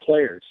individual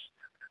players.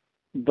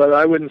 But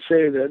I wouldn't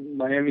say that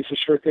Miami's a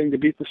sure thing to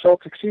beat the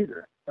Celtics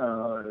either.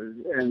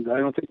 And I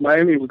don't think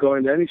Miami would go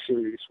into any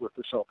series with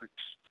the Celtics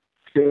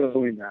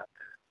doing that.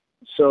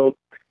 So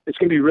it's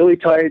going to be really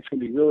tight. It's going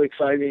to be really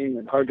exciting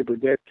and hard to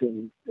predict.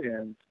 And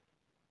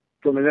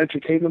from an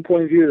entertainment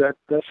point of view,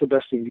 that's the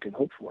best thing you can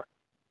hope for.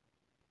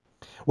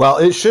 Well,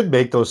 it should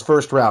make those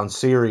first-round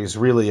series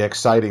really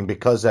exciting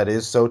because that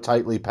is so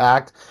tightly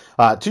packed.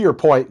 To your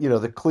point,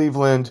 the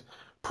Cleveland,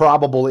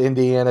 probable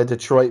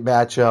Indiana-Detroit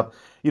matchup,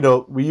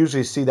 we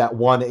usually see that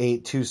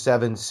 1-8,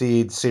 2-7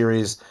 seed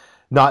series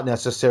not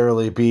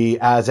necessarily be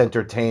as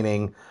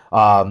entertaining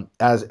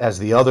as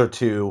the other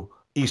two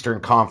Eastern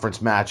Conference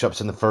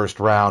matchups in the first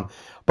round.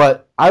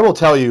 But I will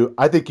tell you,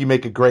 I think you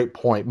make a great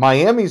point.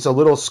 Miami's a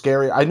little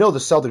scary. I know the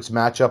Celtics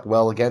match up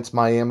well against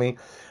Miami,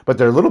 but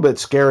they're a little bit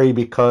scary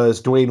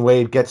because Dwayne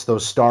Wade gets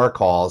those star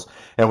calls.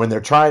 And when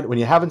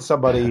you're having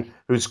somebody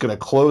who's going to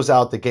close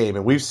out the game,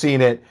 and we've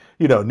seen it,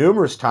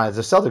 numerous times,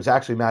 the Celtics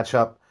actually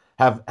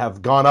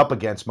have gone up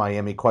against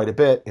Miami quite a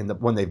bit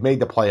when they've made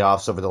the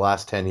playoffs over the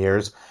last 10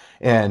 years.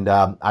 And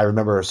I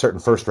remember a certain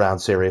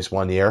first-round series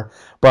one year.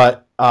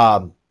 But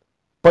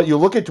you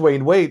look at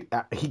Dwayne Wade,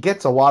 he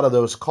gets a lot of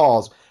those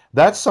calls.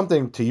 That's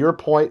something, to your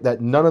point,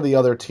 that none of the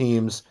other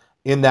teams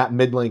in that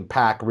middling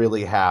pack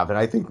really have. And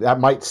I think that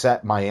might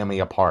set Miami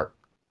apart.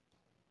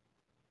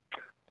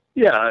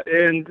 Yeah,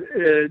 and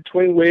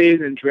Dwayne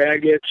Wade and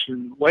Dragic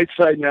and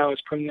Whiteside now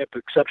is putting up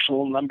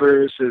exceptional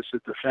numbers as a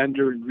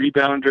defender and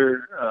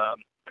rebounder.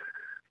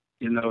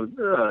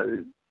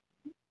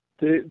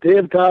 They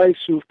have guys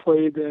who've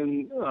played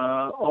in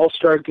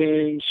all-star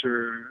games,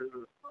 or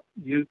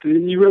you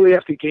really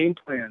have to game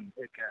plan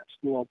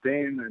against Luol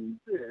Deng, and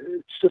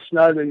it's just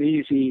not an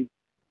easy.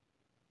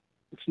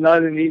 It's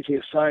not an easy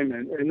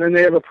assignment. And then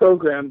they have a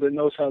program that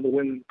knows how to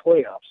win in the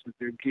playoffs, that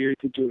they're geared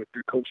to do it.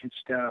 Their coaching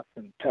staff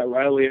and Pat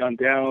Riley on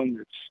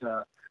down,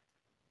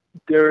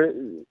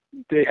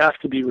 they have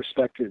to be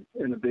respected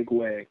in a big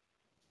way.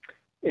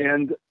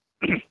 And,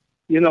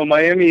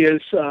 Miami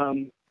is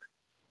going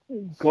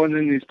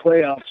in these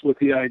playoffs with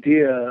the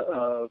idea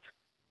of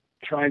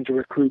trying to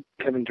recruit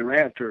Kevin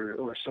Durant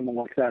or someone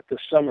like that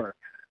this summer.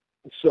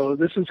 So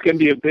this is going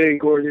to be a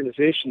big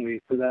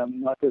organizationally for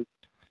them. Not that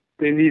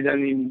they need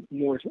any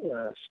more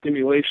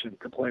stimulation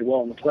to play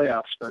well in the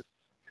playoffs, but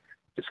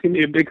it's going to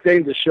be a big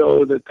thing to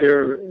show that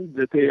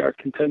they are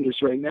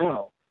contenders right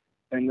now,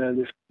 and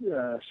that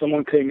if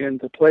someone came in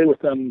to play with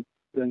them,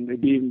 then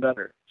they'd be even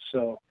better.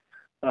 So,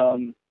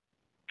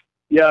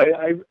 yeah,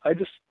 I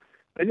just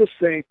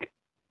think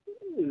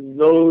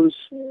those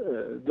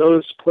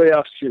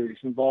playoff series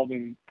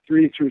involving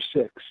 3 through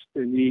 6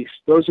 in the East,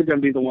 those are going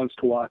to be the ones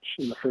to watch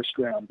in the first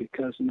round,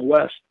 because in the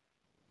West,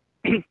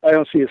 I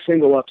don't see a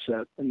single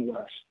upset in the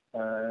West.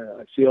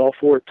 I see all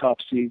 4 top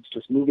seeds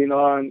just moving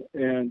on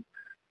and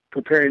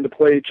preparing to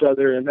play each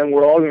other, and then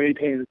we're all going to be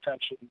paying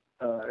attention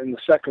in the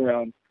second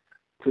round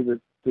to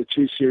the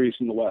 2 series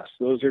in the West.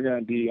 Those are going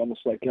to be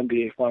almost like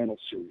NBA Finals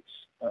series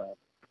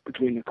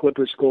between the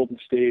Clippers, Golden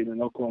State,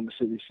 and Oklahoma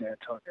City, San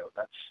Antonio.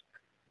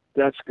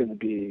 That's going to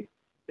be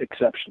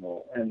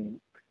exceptional, and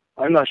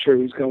I'm not sure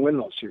who's going to win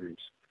those series.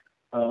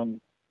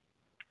 And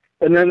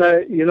then,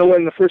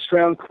 in the first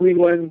round,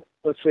 Cleveland,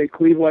 let's say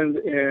Cleveland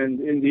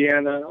and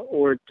Indiana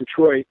or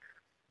Detroit,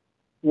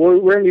 we're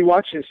going to be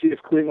watching to see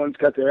if Cleveland's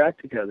got their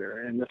act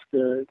together and if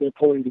they're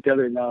pulling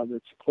together now that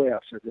it's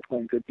playoffs or they're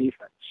playing good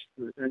defense.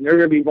 And they're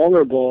going to be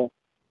vulnerable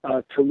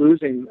to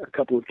losing a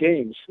couple of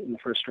games in the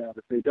first round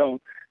if they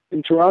don't.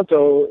 In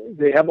Toronto,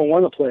 they haven't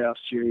won a playoff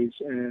series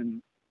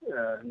in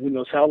who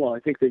knows how long. I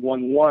think they've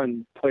won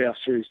 1 playoff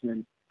series in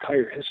the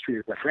entire history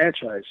of the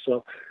franchise.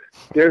 So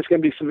there's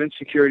going to be some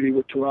insecurity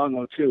with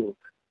Toronto too,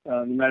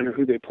 no matter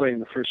who they play in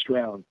the first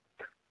round.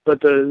 But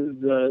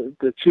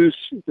the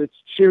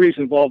series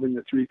involving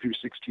the 3 through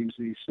 6 teams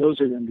in the East,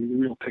 those are going to be the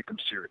real pick'em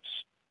series.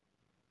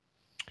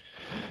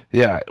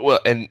 Yeah, well,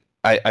 and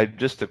I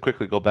just to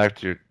quickly go back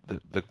to your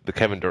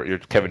Kevin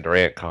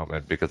Durant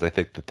comment, because I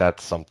think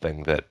that's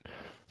something that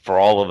for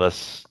all of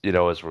us,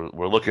 as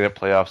we're looking at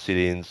playoff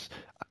seedings,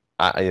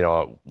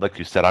 like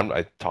you said,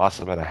 I toss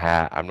them in a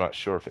hat. I'm not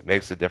sure if it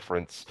makes a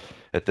difference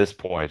at this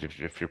point.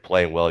 If you're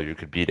playing well, you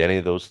could beat any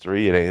of those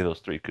 3, and any of those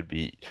 3 could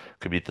beat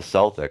the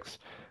Celtics.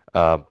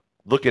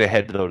 Looking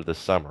ahead though to the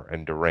summer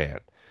and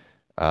Durant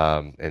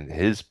and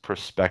his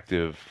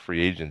prospective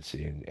free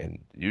agency, and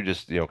you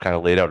just kind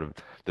of laid out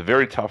the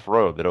very tough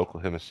road that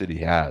Oklahoma City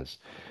has.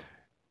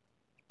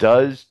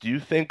 Do you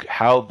think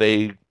how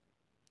they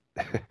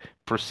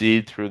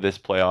proceed through this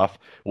playoff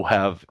will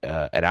have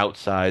an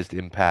outsized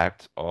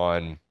impact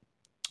on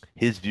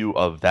his view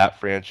of that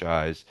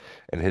franchise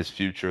and his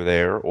future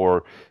there,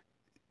 or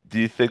do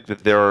you think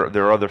that there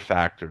are other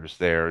factors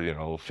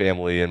there,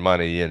 family and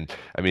money, and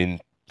I mean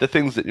the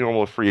things that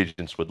normal free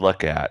agents would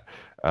look at,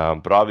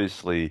 but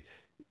obviously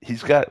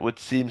he's got what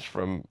seems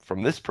from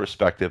this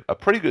perspective a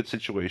pretty good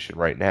situation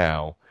right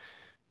now.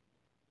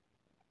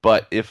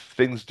 But if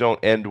things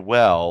don't end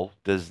well,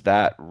 does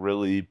that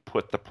really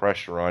put the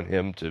pressure on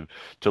him to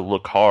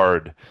look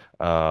hard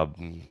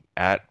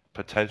at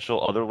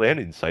potential other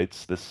landing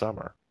sites this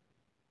summer?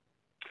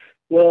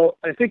 Well,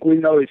 I think we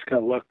know he's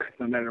going to look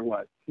no matter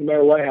what. No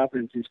matter what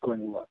happens, he's going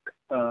to look.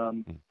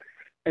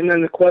 And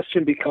then the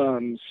question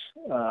becomes,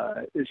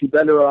 is he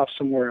better off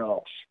somewhere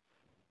else?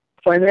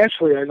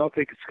 Financially, I don't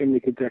think it's going to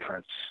make a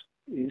difference.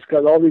 He's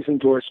got all these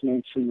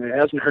endorsements, and it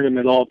hasn't hurt him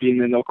at all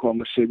being in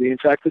Oklahoma City. In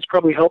fact, it's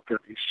probably helped him.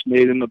 He's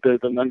made him a bit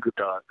of an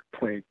underdog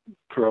playing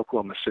for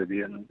Oklahoma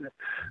City, and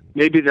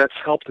maybe that's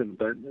helped him.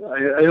 But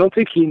I don't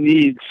think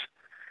he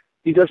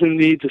doesn't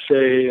need to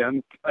say,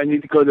 I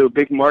need to go to a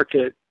big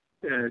market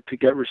to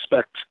get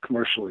respect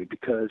commercially,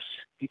 because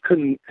he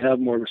couldn't have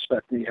more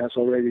respect than he has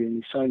already,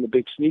 and he signed a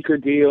big sneaker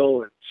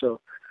deal. And so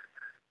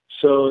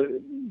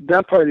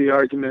that part of the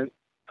argument,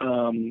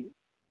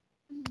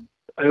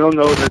 I don't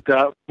know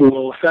that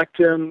will affect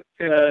him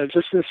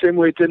just in the same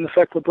way it didn't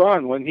affect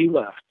LeBron when he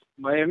left.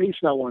 Miami's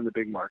not one of the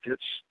big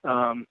markets.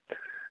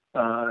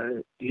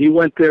 He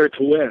went there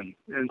to win.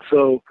 And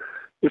so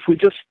if we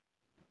just,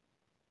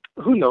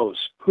 who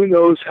knows? Who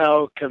knows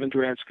how Kevin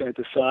Durant's going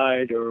to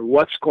decide, or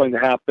what's going to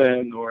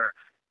happen, or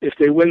if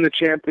they win the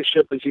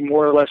championship, is he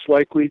more or less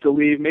likely to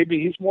leave? Maybe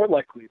he's more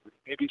likely to leave.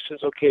 Maybe he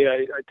says, okay,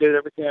 I did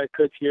everything I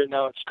could here.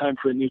 Now it's time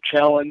for a new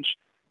challenge.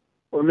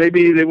 Or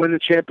maybe they win the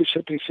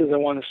championship and he says, I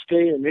want to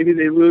stay. Or maybe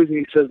they lose and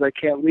he says, I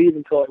can't leave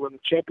until I win the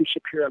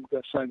championship here. I'm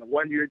going to sign a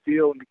 1-year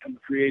deal and become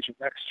a free agent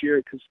next year,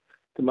 because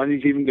the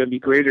money's even going to be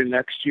greater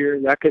next year.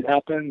 That could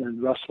happen,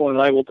 and Russell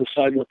and I will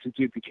decide what to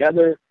do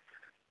together.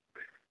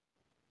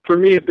 For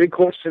me, a big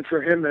question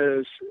for him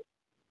is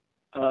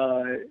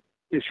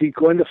he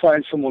going to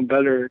find someone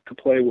better to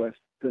play with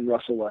than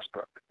Russell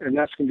Westbrook? And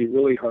that's going to be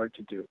really hard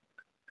to do.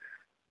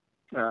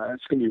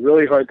 It's going to be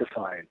really hard to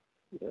find,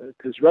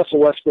 because Russell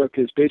Westbrook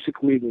is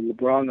basically the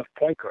LeBron of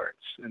point guards,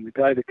 and the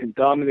guy that can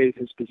dominate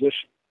his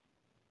position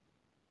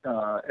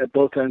at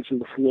both ends of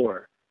the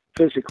floor,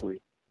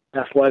 physically,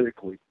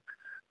 athletically.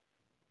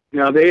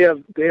 Now they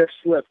have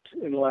slipped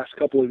in the last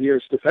couple of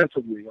years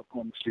defensively.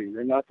 Oklahoma City,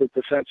 they're not the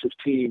defensive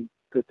team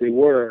that they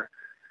were,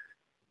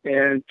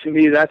 and to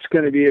me, that's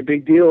going to be a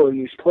big deal in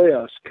these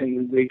playoffs.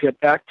 Can they get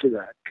back to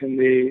that? Can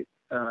they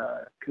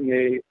Can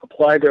they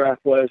apply their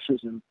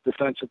athleticism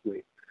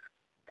defensively?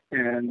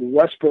 And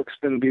Westbrook's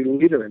going to be the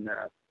leader in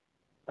that.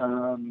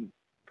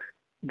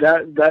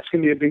 That's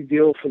going to be a big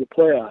deal for the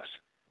playoffs.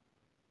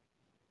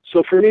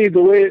 So for me,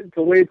 the way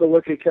to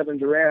look at Kevin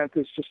Durant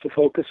is just to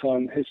focus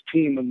on his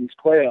team in these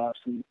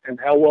playoffs and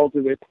how well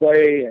do they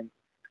play, and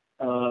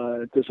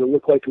does it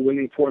look like a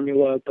winning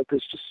formula? But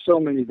there's just so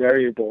many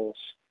variables,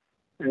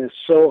 and it's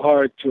so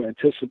hard to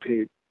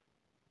anticipate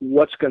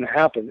what's going to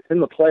happen in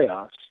the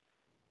playoffs,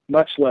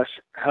 much less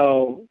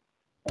how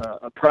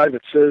a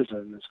private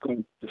citizen is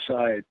going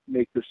to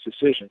make this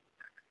decision.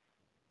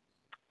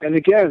 And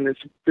again,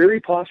 it's very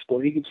possible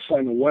he could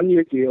sign a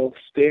one-year deal,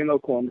 stay in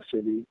Oklahoma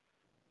City,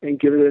 and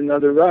give it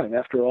another run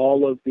after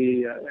all of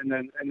the, and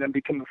then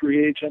become a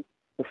free agent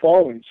the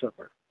following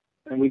summer,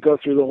 and we go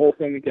through the whole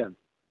thing again.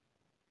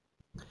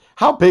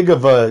 How big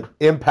of an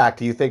impact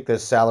do you think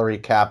this salary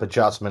cap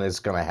adjustment is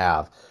going to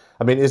have?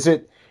 I mean, is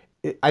it?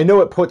 I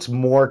know it puts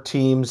more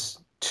teams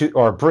to,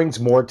 or brings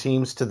more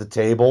teams to the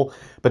table,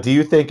 but do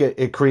you think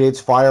it creates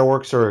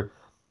fireworks, or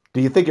do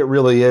you think it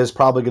really is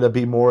probably going to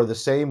be more of the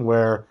same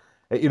where,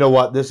 you know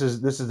what, this is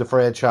the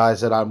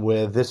franchise that I'm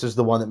with. This is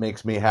the one that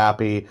makes me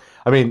happy.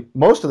 I mean,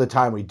 most of the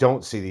time we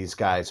don't see these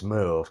guys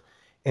move.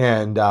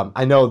 And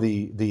I know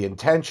the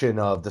intention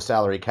of the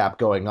salary cap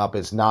going up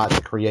is not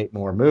to create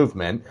more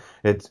movement.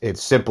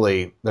 It's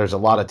simply there's a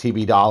lot of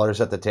TV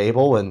dollars at the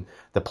table, and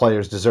the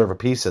players deserve a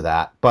piece of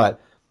that. But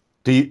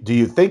do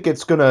you think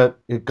it's gonna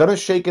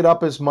shake it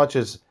up as much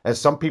as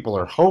some people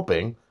are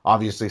hoping?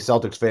 Obviously,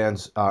 Celtics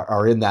fans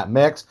are in that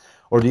mix.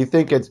 Or do you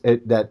think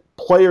that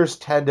players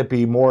tend to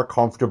be more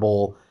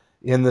comfortable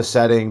in the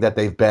setting that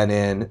they've been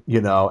in,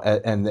 you know,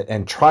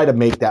 and try to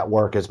make that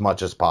work as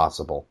much as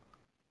possible?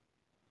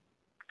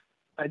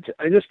 I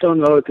just don't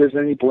know if there's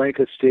any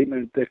blanket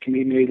statement that can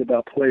be made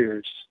about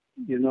players.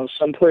 You know,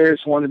 some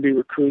players want to be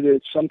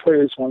recruited. Some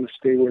players want to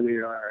stay where they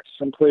are.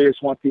 Some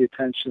players want the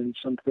attention.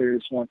 Some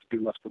players want to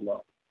be left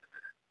alone.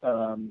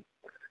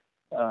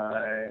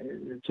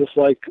 Just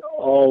like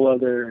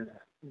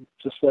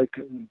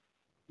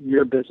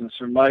your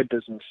business or my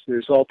business,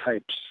 there's all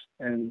types.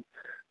 And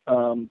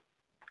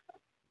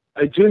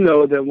I do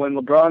know that when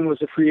LeBron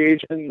was a free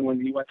agent, when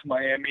he went to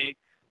Miami,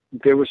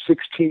 there were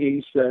 6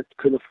 teams that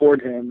could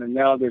afford him, and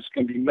now there's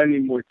going to be many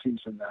more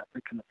teams than that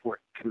can afford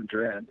Kevin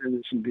Durant. And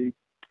it's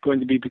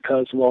going to be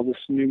because of all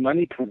this new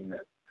money coming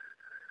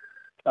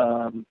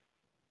in.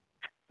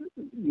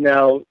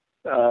 Now,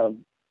 for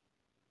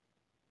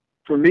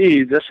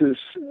me, this is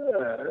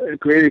a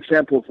great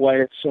example of why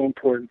it's so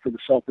important for the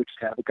Celtics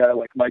to have a guy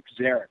like Mike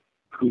Zarin,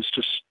 who's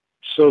just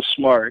so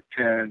smart,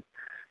 and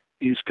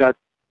he's got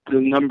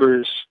the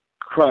numbers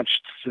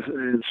crunched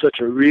in such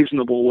a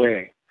reasonable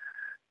way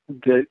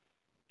that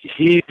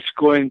he's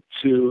going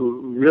to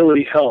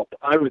really help,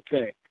 I would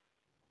think.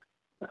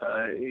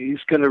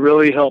 He's going to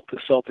really help the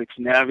Celtics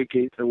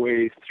navigate their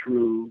way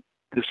through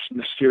this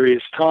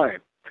mysterious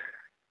time.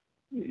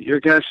 You're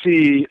going to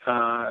see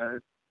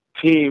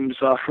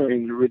teams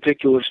offering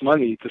ridiculous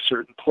money to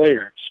certain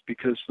players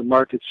because the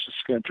market's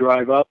just going to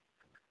drive up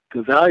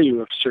the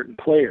value of certain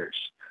players.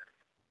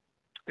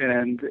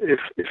 And if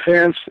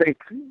fans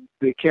think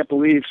they can't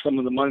believe some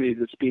of the money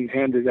that's being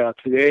handed out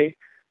today,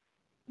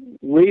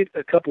 wait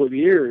a couple of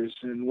years,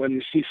 and when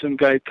you see some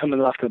guy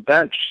coming off the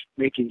bench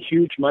making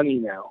huge money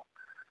now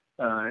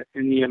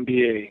in the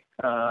NBA,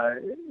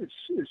 it's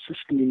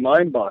just going to be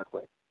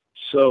mind-boggling.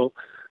 So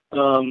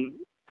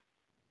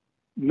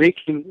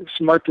making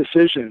smart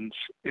decisions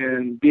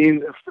and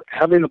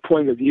having a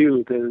point of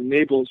view that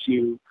enables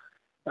you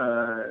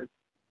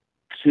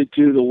to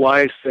do the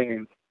wise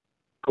thing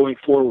going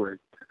forward.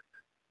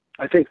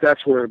 I think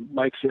that's where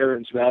Mike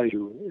Zarin's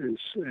value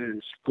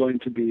is going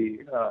to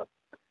be.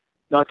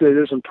 Not that it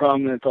isn't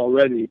prominent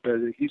already,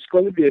 but he's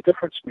going to be a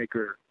difference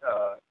maker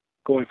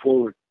going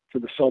forward for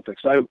the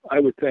Celtics, I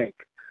would think.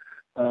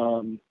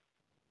 But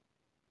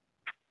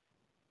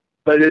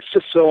it's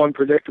just so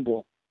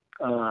unpredictable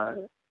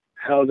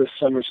how this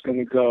summer's going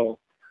to go.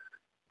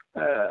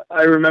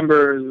 I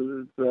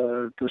remember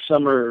the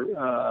summer,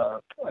 I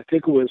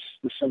think it was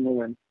the summer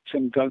when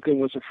Tim Duncan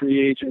was a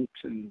free agent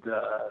and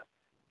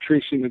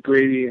Tracy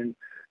McGrady, and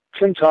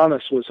Tim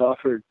Thomas was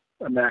offered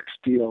a max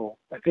deal,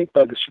 I think,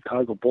 by the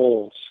Chicago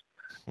Bulls.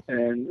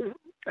 And,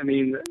 I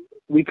mean,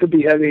 we could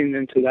be heading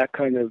into that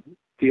kind of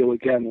deal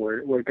again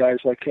where guys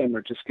like him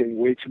are just getting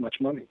way too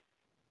much money.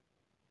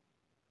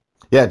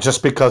 Yeah,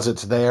 just because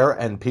it's there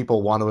and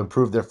people want to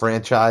improve their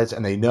franchise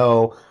and they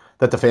know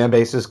that the fan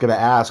base is going to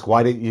ask,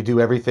 why didn't you do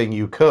everything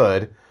you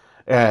could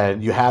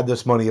and you had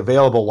this money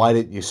available, why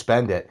didn't you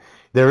spend it?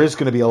 There is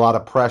going to be a lot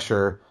of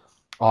pressure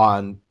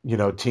on, you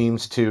know,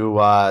 teams to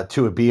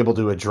be able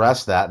to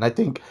address that. And I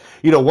think,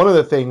 you know, one of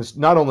the things,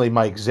 not only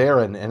Mike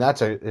Zarin, and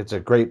it's a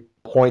great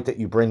point that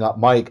you bring up,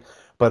 Mike,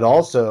 but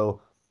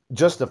also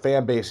just the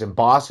fan base in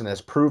Boston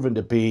has proven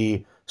to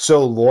be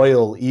so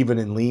loyal even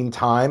in lean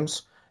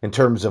times in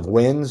terms of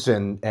wins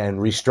and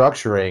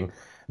restructuring,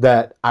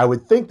 that I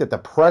would think that the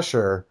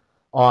pressure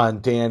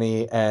on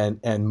Danny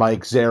and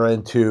Mike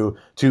Zarin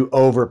to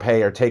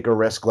overpay or take a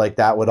risk like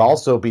that would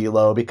also be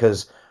low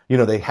because,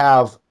 they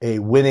have a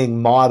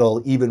winning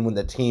model even when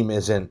the team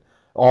isn't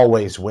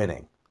always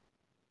winning.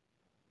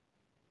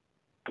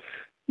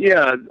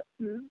 Yeah,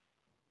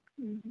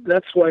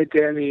 that's why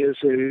Danny is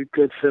a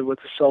good fit with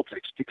the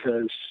Celtics,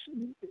 because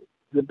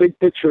the big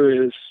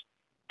picture is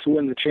to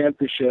win the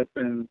championship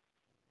and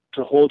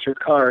to hold your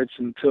cards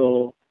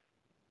until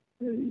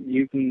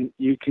you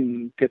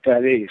can get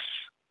that ace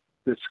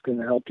that's going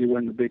to help you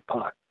win the big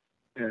pot,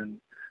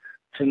 and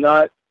to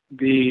not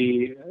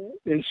be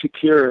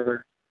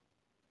insecure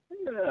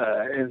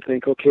and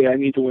think, okay, I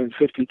need to win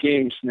 50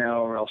 games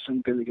now or else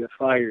I'm going to get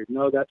fired.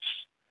 No, to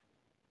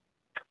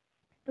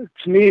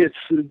me, it's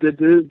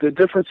the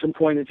difference in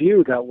point of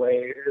view that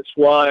way. It's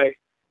why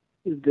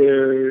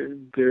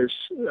there's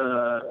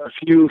a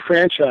few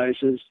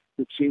franchises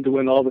that seem to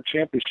win all the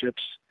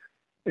championships,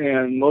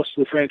 and most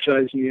of the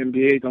franchises in the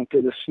NBA don't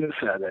get a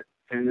sniff at it.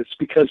 And it's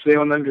because they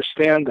don't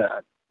understand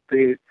that.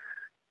 They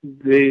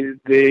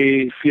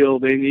feel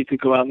they need to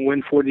go out and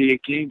win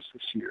 48 games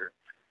this year.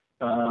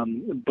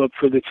 But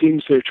for the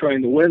teams that are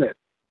trying to win it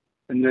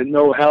and that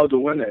know how to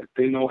win it,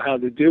 they know how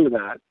to do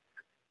that.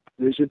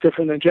 There's a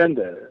different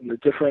agenda and a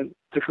different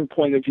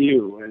point of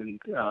view,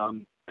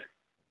 and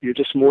you're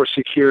just more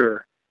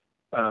secure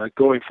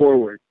going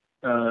forward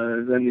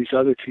than these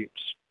other teams.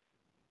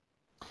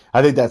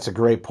 I think that's a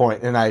great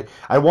point. And I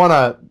want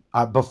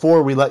to,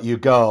 before we let you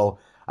go,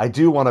 I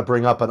do want to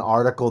bring up an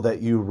article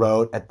that you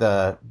wrote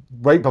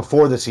right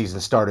before the season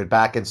started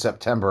back in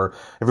September.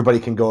 Everybody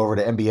can go over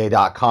to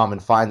NBA.com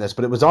and find this,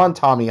 but it was on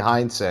Tommy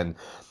Heinsohn.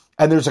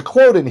 And there's a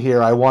quote in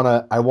here I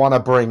want to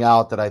bring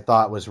out that I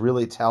thought was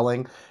really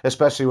telling,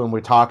 especially when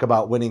we talk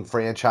about winning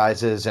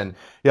franchises. And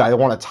I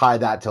want to tie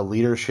that to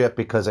leadership,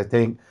 because I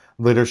think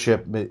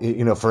leadership,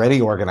 for any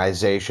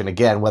organization,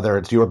 again, whether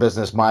it's your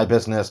business, my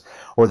business,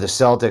 or the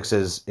Celtics,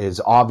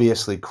 is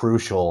obviously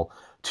crucial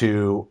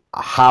to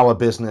how a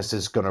business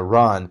is going to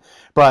run.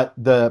 But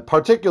the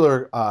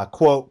particular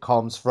quote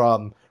comes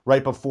from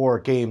right before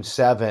Game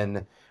 7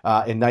 in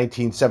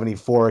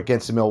 1974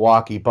 against the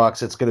Milwaukee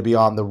Bucks. It's going to be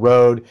on the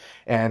road,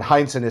 and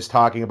Heinsohn is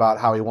talking about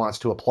how he wants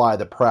to apply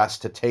the press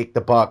to take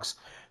the Bucks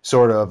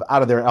sort of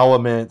out of their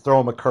element, throw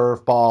them a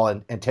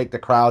curveball, and take the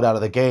crowd out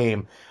of the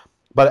game.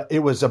 But it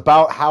was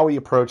about how he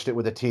approached it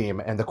with the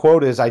team. And the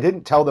quote is, "I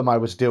didn't tell them I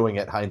was doing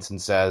it," Heinsohn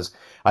says.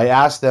 "I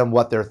asked them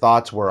what their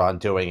thoughts were on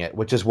doing it,"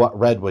 which is what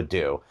Red would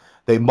do.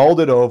 They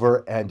mulled it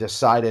over and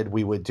decided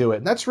we would do it.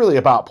 And that's really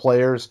about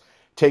players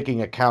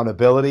taking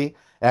accountability.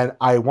 And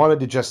I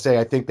wanted to just say,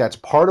 I think that's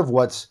part of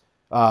what's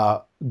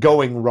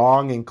going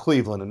wrong in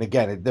Cleveland. And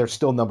again, they're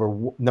still number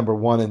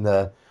one in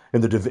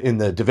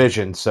the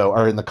division,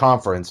 or in the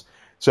conference.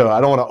 So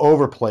I don't want to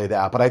overplay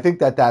that, but I think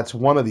that's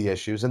one of the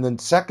issues. And then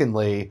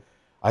secondly,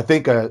 I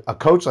think a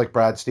coach like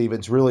Brad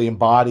Stevens really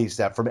embodies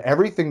that. From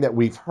everything that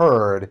we've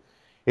heard,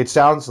 it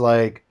sounds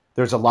like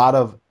there's a lot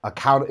of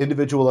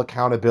individual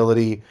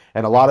accountability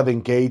and a lot of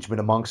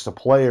engagement amongst the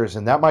players,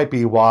 and that might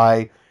be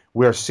why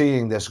we're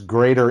seeing this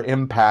greater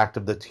impact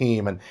of the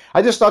team. And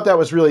I just thought that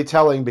was really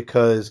telling,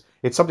 because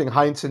it's something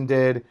Heinsohn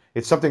did,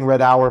 it's something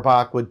Red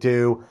Auerbach would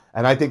do,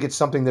 and I think it's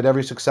something that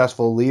every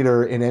successful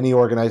leader in any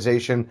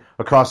organization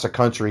across the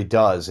country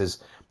does,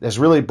 is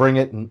really bring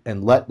it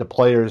and let the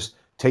players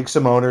take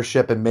some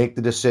ownership and make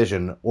the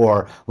decision,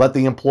 or let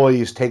the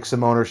employees take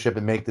some ownership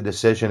and make the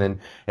decision,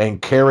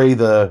 and carry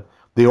the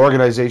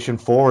organization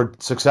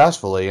forward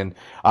successfully. And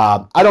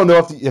I don't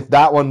know if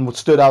that one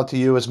stood out to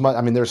you as much.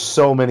 I mean, there's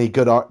so many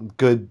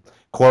good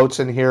quotes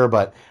in here,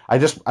 but I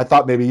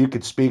thought maybe you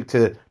could speak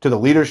to the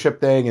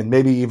leadership thing, and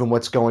maybe even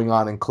what's going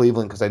on in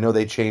Cleveland, because I know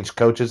they changed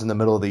coaches in the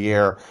middle of the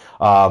year,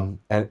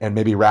 and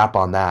maybe wrap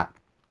on that.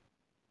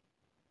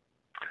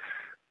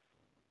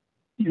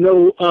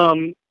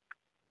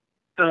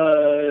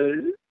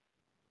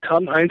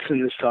 Tom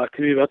Heinsohn has talked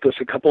to me about this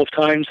a couple of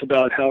times,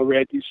 about how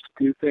Red used to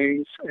do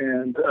things,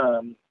 and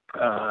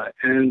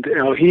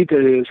how he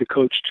did it as a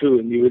coach too.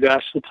 And you would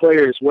ask the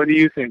players, "What do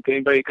you think?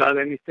 Anybody got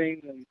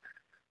anything?" And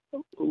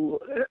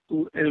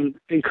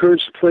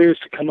encourage the players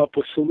to come up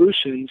with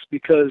solutions,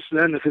 because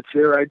then if it's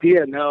their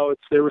idea, now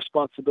it's their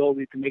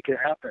responsibility to make it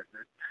happen.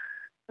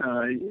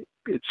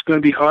 It's going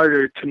to be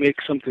harder to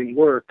make something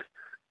work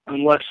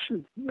unless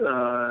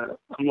they're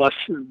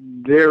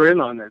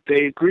in on it.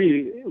 They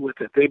agree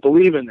with it. They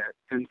believe in it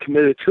and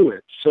committed to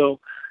it. So,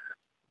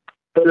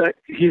 but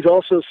he's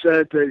also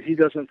said that he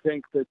doesn't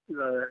think that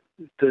the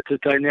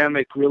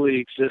dynamic really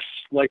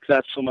exists like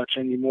that so much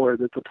anymore,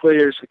 that the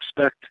players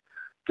expect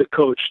the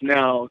coach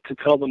now to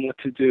tell them what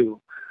to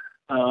do.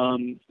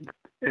 And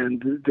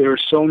there are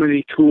so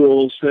many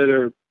tools that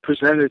are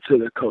presented to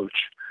the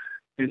coach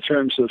in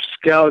terms of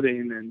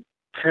scouting and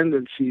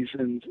tendencies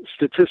and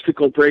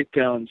statistical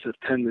breakdowns of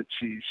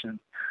tendencies, and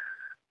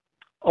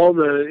all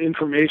the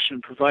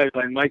information provided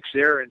by Mike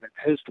Zarin and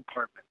his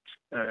department,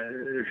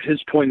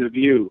 his point of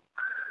view.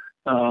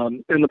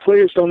 And the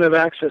players don't have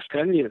access to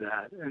any of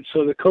that. And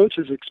so the coach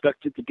is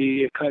expected to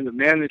be a kind of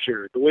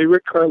manager, the way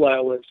Rick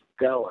Carlisle is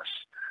in Dallas.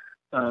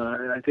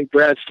 And I think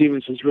Brad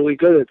Stevens is really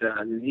good at that.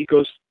 And he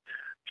goes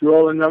through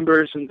all the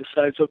numbers and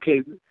decides,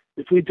 okay,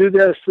 if we do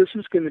this, this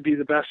is going to be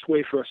the best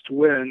way for us to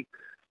win.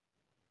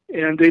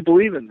 And they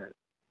believe in it.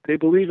 They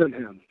believe in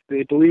him.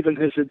 They believe in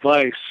his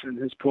advice and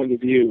his point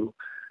of view.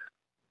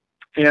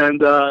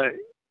 And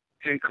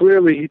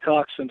clearly he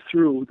talks them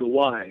through the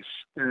whys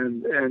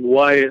and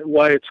why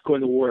it's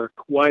going to work,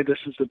 why this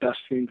is the best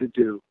thing to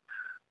do.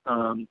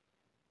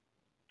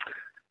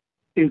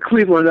 In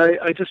Cleveland,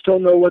 I just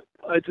don't know what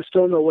to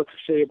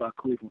say about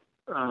Cleveland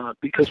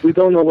because we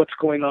don't know what's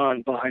going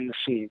on behind the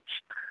scenes.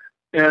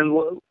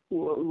 And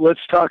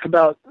let's talk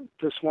about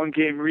this one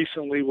game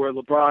recently where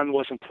LeBron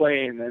wasn't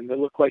playing and it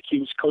looked like he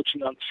was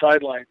coaching on the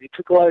sideline. He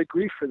took a lot of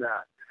grief for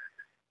that.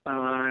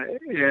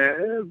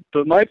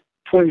 But my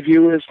point of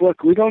view is,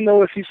 look, we don't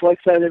know if he's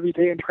like that every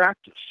day in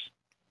practice.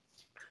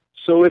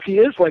 So if he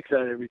is like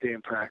that every day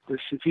in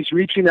practice, if he's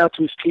reaching out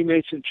to his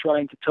teammates and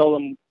trying to tell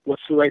them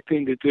what's the right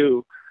thing to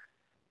do,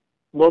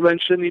 well, then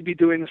shouldn't he be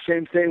doing the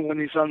same thing when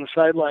he's on the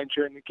sideline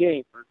during the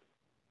game?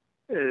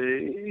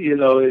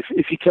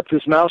 If he kept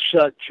his mouth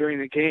shut during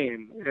the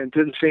game and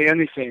didn't say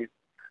anything,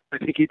 I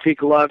think he'd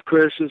take a lot of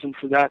criticism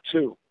for that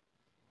too.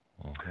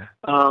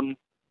 Okay.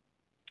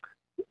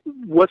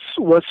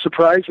 What's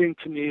surprising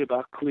to me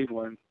about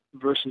Cleveland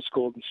versus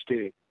Golden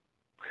State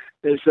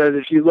is that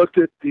if you looked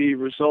at the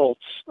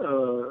results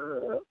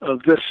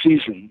of this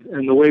season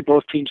and the way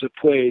both teams have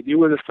played, you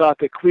would have thought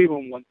that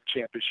Cleveland won the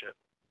championship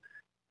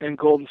and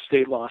Golden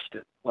State lost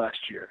it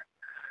last year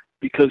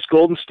because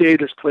Golden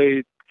State has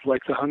played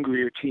like the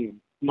hungrier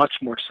team,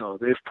 much more so.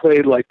 They've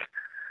played like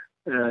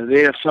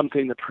they have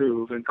something to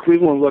prove, and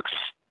Cleveland looks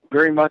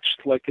very much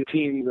like a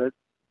team that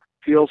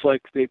feels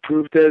like they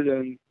proved it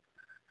and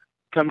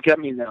come get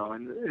me now.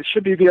 And it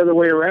should be the other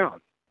way around.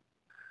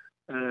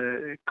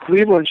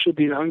 Cleveland should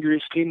be the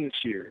hungriest team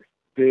this year.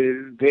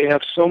 They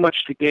have so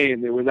much to gain.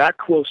 They were that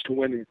close to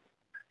winning.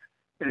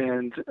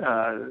 And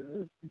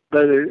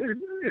but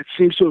it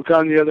seems to have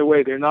gone the other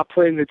way. They're not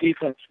playing the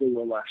defense they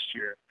were last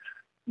year.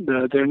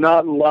 They're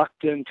not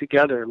locked in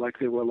together like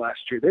they were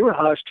last year. They were the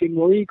hottest team in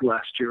the league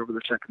last year over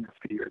the second half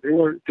of the year.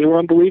 They were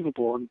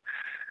unbelievable. And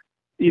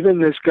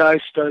even as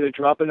guys started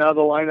dropping out of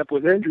the lineup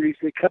with injuries,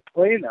 they kept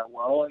playing that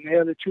well, and they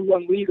had a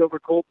 2-1 lead over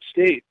Golden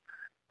State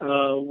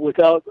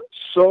without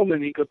so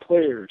many good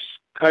players,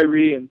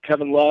 Kyrie and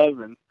Kevin Love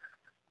and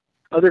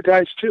other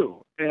guys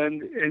too.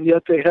 And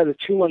yet they had a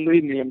 2-1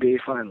 lead in the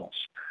NBA Finals.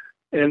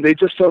 And they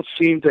just don't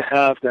seem to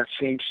have that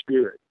same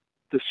spirit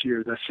this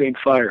year, that same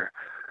fire.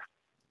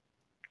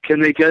 Can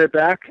they get it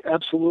back?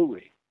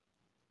 Absolutely.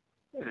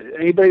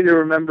 Anybody that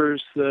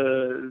remembers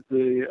the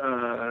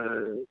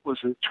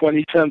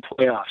 2010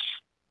 playoffs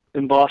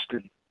in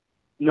Boston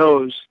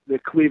knows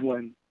that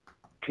Cleveland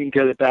can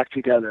get it back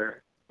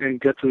together and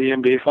get to the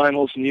NBA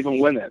Finals and even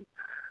win it.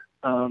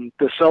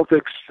 The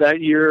Celtics that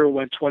year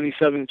went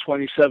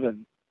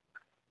 27-27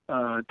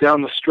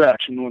 down the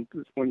stretch, and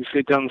when you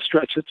say down the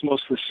stretch, it's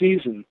most of the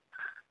season.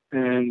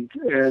 And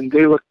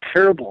they looked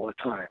terrible at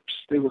times.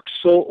 They looked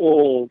so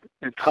old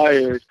and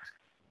tired,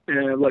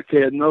 and like they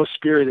had no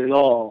spirit at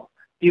all.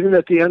 Even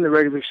at the end of the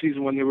regular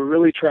season, when they were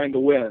really trying to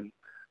win,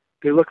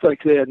 they looked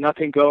like they had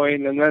nothing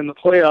going. And then the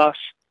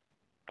playoffs,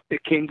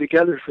 it came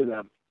together for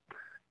them.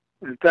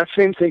 And that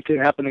same thing can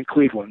happen in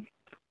Cleveland.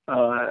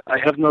 I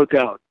have no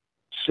doubt.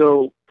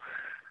 So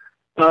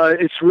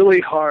it's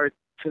really hard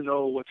to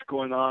know what's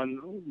going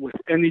on with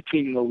any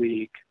team in the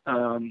league.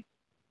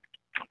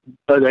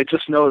 But I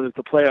just know that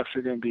the playoffs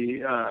are going to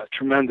be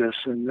tremendous,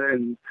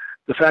 and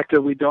the fact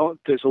that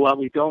there's a lot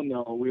we don't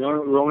know. We're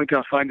only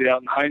going to find it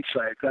out in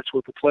hindsight. That's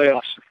what the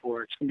playoffs are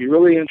for. It's going to be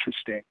really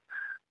interesting,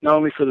 not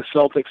only for the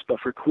Celtics, but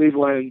for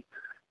Cleveland,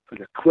 for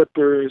the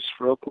Clippers,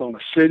 for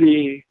Oklahoma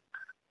City,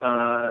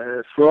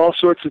 for all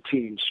sorts of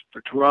teams,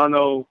 for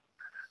Toronto.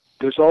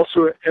 There's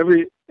also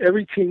every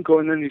team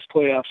going in these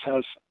playoffs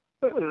has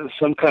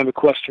some kind of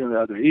question or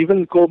other,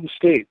 even Golden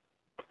State.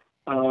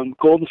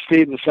 Golden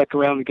State in the second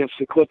round against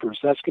the Clippers.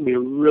 That's going to be a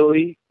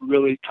really,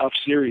 really tough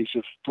series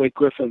if Blake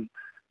Griffin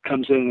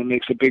comes in and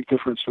makes a big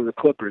difference for the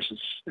Clippers,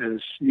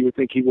 as you would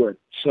think he would.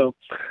 So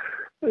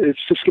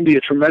it's just going to be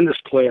a tremendous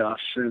playoffs,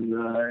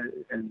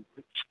 and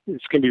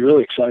it's going to be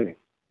really exciting.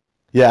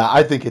 Yeah,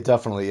 I think it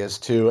definitely is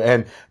too.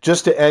 And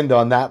just to end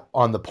on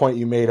the point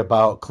you made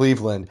about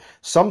Cleveland,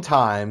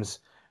 sometimes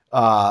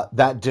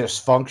that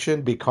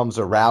dysfunction becomes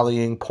a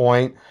rallying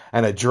point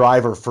and a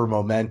driver for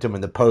momentum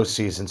in the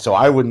postseason. So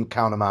I wouldn't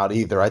count them out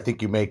either. I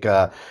think you make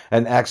an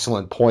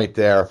excellent point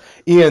there.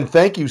 Ian,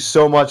 thank you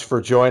so much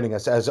for joining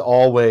us. As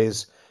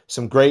always,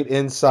 some great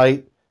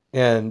insight.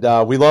 And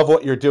we love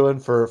what you're doing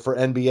for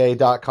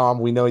NBA.com.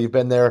 We know you've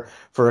been there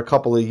for a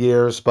couple of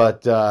years,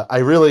 but I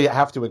really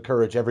have to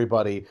encourage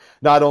everybody.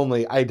 Not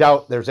only, I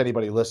doubt there's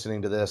anybody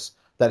listening to this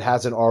that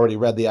hasn't already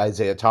read the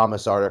Isaiah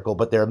Thomas article,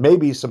 but there may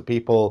be some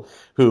people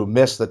who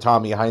missed the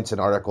Tommy Heinsohn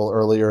article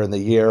earlier in the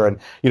year. And,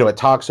 it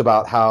talks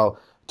about how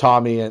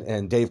Tommy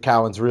and Dave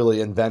Cowens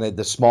really invented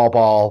the small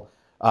ball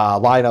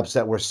lineups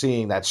that we're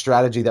seeing, that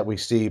strategy that we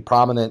see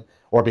prominent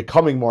or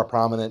becoming more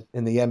prominent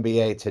in the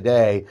NBA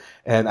today.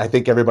 And I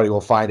think everybody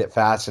will find it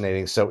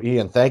fascinating. So,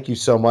 Ian, thank you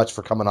so much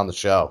for coming on the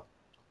show.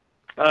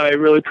 I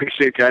really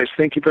appreciate it, guys.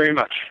 Thank you very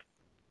much.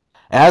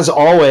 As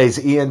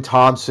always, Ian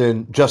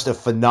Thomsen, just a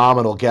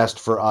phenomenal guest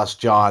for us,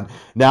 John,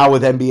 now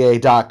with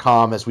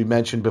NBA.com, as we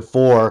mentioned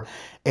before.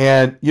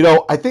 And,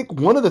 I think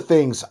one of the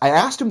things, I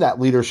asked him that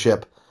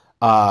leadership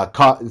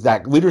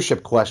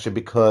question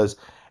because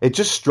it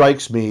just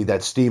strikes me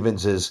that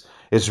Stevens is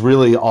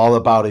really all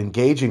about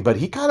engaging, but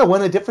he kind of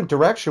went a different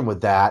direction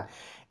with that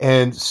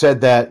and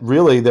said that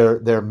really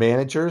they're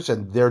managers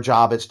and their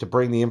job is to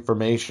bring the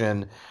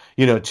information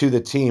to the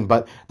team.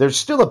 But there's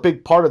still a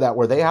big part of that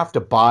where they have to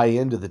buy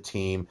into the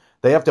team.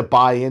 They have to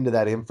buy into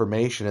that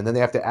information, and then they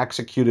have to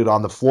execute it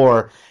on the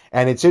floor.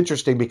 And it's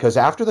interesting because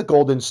after the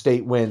Golden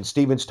State win,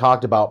 Stevens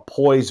talked about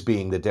poise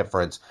being the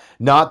difference,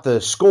 not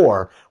the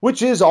score,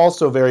 which is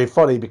also very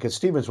funny because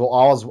Stevens will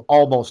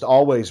almost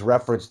always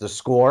reference the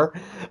score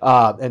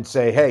and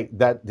say, hey,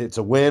 that it's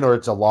a win or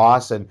it's a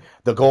loss, and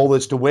the goal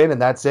is to win,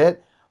 and that's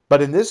it.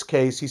 But in this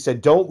case, he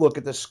said, don't look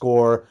at the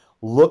score.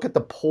 Look at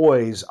the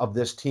poise of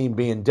this team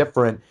being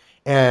different.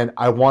 And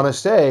I want to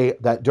say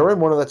that during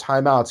one of the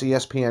timeouts,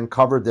 ESPN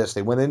covered this.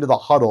 They went into the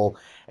huddle,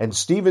 and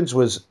Stevens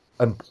was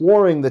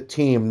imploring the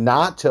team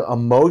not to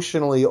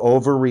emotionally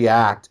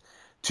overreact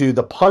to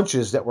the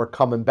punches that were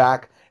coming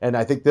back. And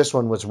I think this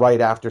one was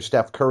right after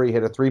Steph Curry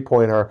hit a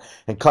three-pointer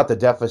and cut the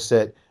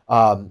deficit,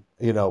 cut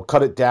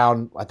it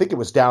down. I think it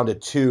was down to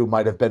 2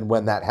 might have been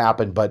when that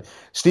happened. But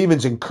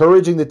Stevens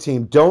encouraging the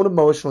team, don't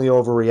emotionally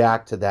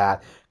overreact to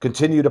that.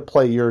 Continue to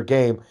play your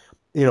game.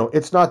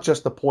 It's not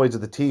just the poise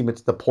of the team,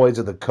 it's the poise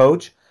of the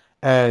coach.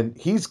 And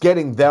he's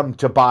getting them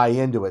to buy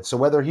into it. So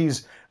whether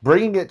he's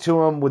bringing it to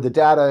them with the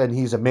data and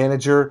he's a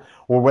manager,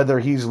 or whether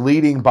he's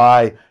leading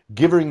by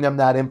giving them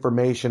that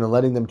information and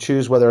letting them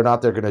choose whether or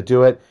not they're going to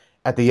do it,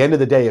 at the end of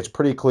the day, it's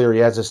pretty clear he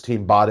has his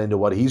team bought into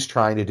what he's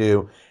trying to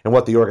do and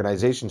what the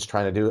organization's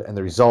trying to do. And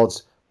the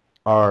results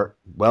are,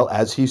 well,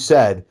 as he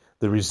said,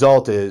 the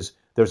result is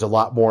there's a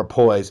lot more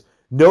poise.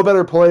 No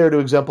better player to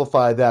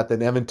exemplify that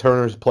than Evan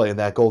Turner's play in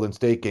that Golden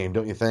State game,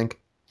 don't you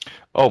think?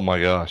 Oh my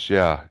gosh,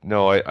 yeah.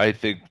 No, I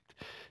think,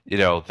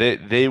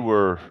 they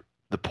were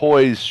the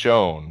poise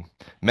shown,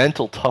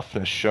 mental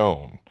toughness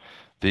shown,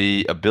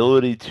 the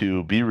ability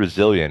to be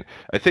resilient.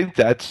 I think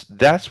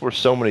that's where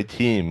so many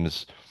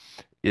teams,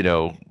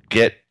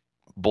 get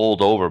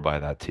bowled over by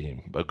that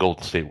team, the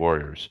Golden State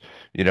Warriors.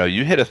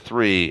 You hit a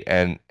 3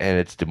 and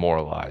it's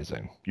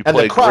demoralizing. You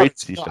play great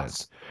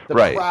defense. The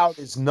right. crowd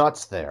is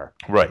nuts there.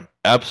 Right.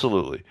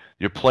 Absolutely.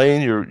 You're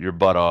playing your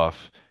butt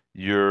off.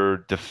 You're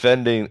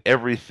defending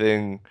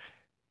everything,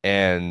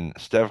 and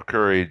Steph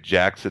Curry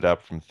jacks it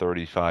up from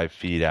 35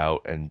 feet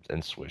out and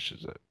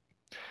swishes it.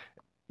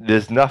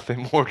 There's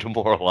nothing more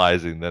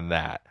demoralizing than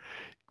that.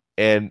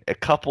 And a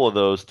couple of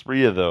those,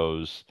 3 of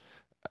those,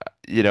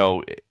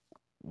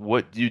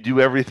 what you do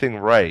everything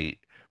right,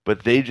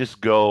 but they just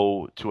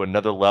go to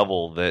another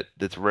level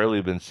that's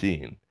rarely been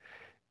seen.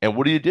 And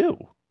what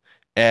do?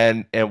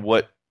 And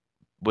what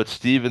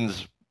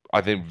Stevens,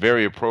 I think,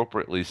 very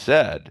appropriately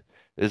said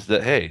is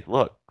that, hey,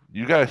 look,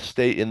 you got to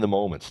stay in the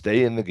moment,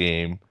 stay in the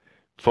game,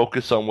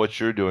 focus on what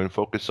you're doing,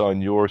 focus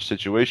on your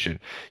situation.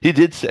 He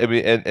did say,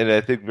 and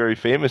I think very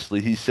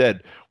famously, he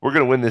said, we're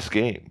going to win this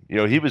game.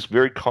 He was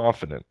very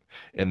confident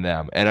in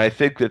them. And I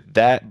think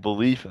that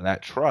belief and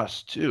that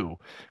trust, too,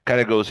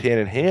 kind of goes hand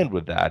in hand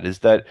with that, is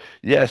that,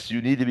 yes,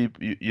 you need to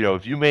be,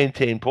 if you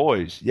maintain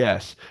poise,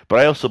 yes, but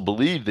I also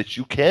believe that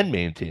you can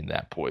maintain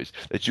that poise,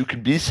 that you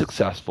can be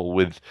successful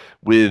with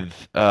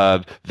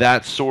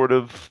that sort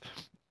of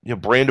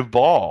brand of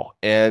ball,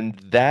 and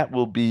that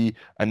will be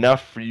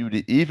enough for you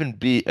to even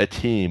be a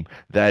team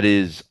that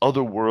is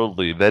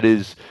otherworldly, that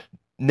is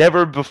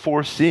never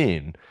before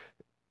seen.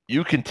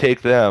 You can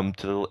take them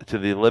to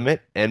the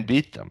limit and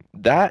beat them.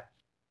 That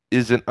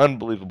is an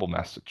unbelievable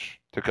message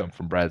to come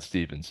from Brad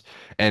Stevens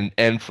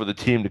and for the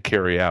team to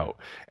carry out.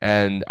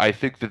 And I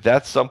think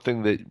that's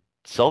something that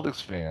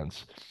Celtics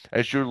fans,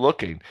 as you're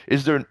looking,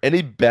 is there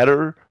any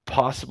better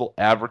possible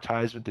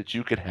advertisement that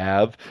you could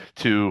have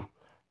to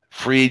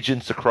free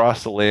agents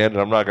across the land?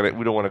 And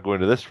we don't want to go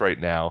into this right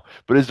now,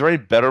 but is there any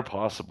better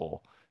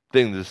possible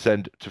thing to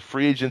send to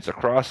free agents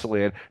across the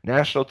land,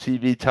 national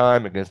TV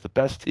time against the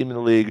best team in the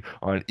league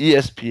on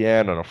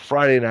ESPN on a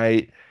Friday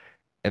night?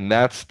 And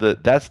that's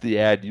the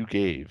ad you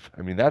gave.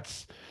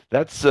 That's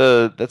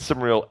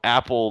some real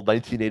Apple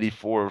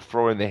 1984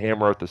 throwing the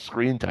hammer at the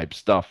screen type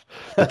stuff.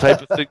 The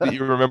type of thing that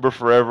you remember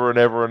forever and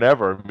ever and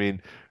ever.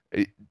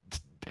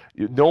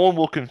 No one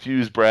will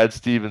confuse Brad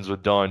Stevens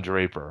with Don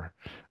Draper.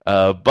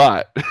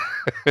 But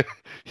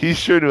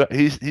he's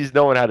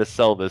knowing how to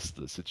sell the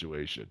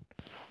situation.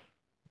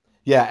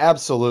 Yeah,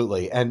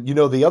 absolutely. And,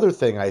 the other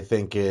thing I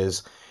think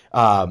is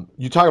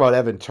you talk about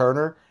Evan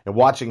Turner and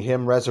watching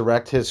him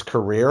resurrect his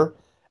career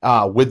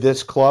with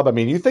this club.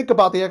 You think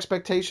about the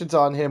expectations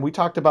on him. We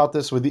talked about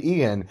this with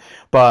Ian,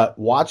 but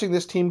watching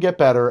this team get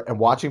better and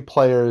watching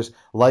players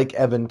like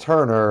Evan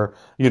Turner,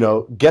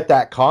 get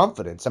that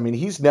confidence.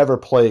 He's never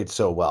played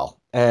so well.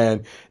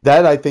 And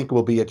that, I think,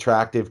 will be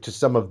attractive to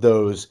some of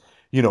those,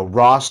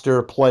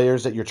 roster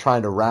players that you're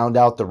trying to round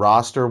out the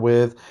roster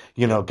with,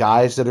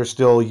 guys that are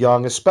still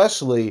young,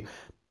 especially,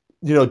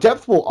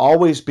 depth will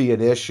always be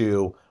an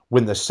issue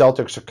when the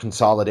Celtics are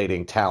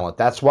consolidating talent.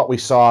 That's what we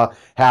saw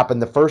happen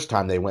the first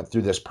time they went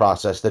through this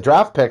process. The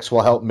draft picks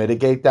will help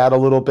mitigate that a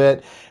little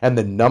bit, and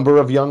the number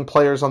of young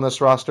players on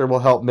this roster will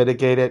help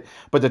mitigate it.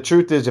 But the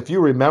truth is, if you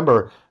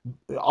remember,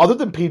 other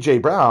than P.J.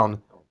 Brown,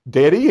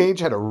 Danny Ainge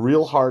had a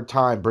real hard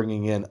time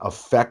bringing in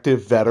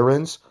effective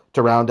veterans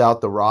to round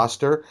out the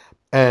roster.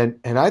 And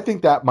I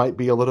think that might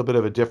be a little bit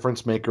of a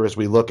difference maker as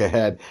we look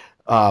ahead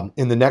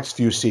in the next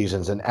few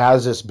seasons and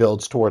as this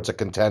builds towards a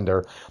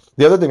contender.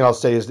 The other thing I'll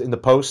say is in the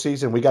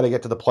postseason, we got to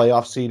get to the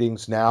playoff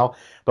seedings now.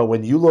 But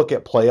when you look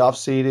at playoff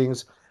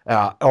seedings,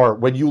 or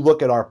when you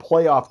look at our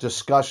playoff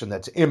discussion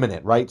that's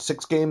imminent, right?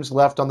 6 games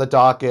left on the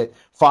docket,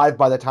 5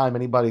 by the time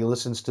anybody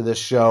listens to this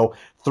show,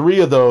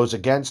 3 of those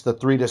against the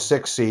 3 to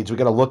 6 seeds. We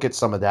got to look at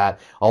some of that.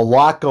 A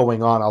lot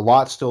going on, a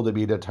lot still to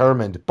be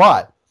determined,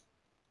 but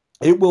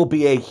it will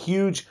be a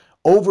huge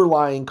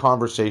overlying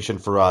conversation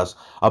for us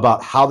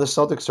about how the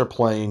Celtics are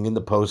playing in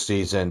the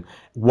postseason,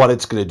 what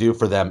it's going to do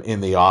for them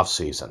in the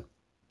offseason.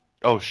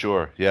 Oh,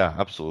 sure. Yeah,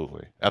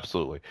 absolutely.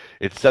 Absolutely.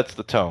 It sets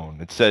the tone.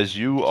 It says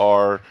you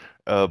are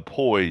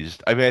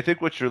poised. I mean, I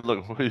think what you're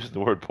looking for, using the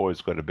word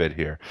poised quite a bit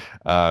here,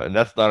 and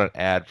that's not an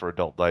ad for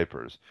adult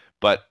diapers,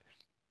 but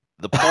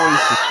the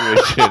poised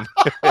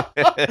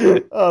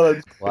situation. Oh,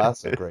 that's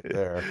classic right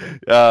there.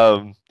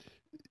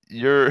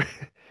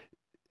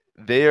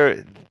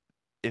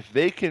 If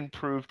they can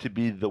prove to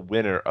be the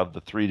winner of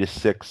the 3 to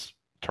 6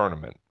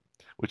 tournament,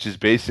 which is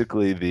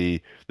basically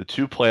the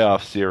 2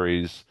 playoff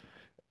series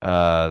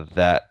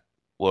that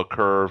will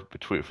occur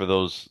for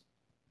those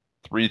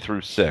 3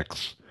 through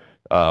 6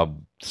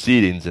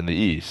 seedings in the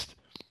East,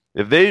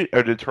 if they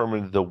are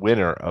determined the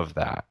winner of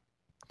that,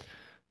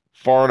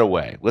 far and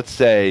away, let's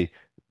say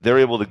they're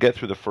able to get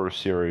through the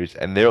first series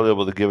and they're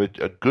able to give it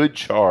a good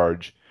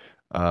charge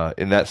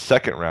in that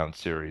second round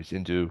series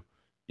into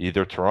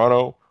either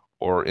Toronto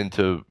or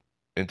into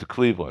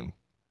Cleveland,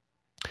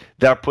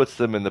 that puts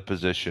them in the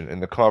position, in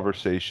the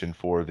conversation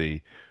for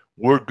the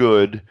we're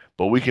good,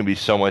 but we can be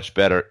so much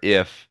better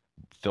if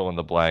fill in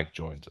the blank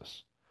joins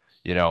us.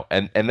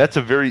 And that's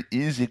a very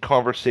easy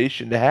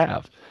conversation to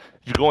have.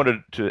 If you're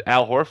going to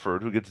Al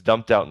Horford, who gets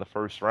dumped out in the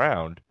first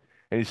round,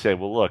 and you say,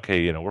 well, look,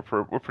 hey, we're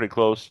pretty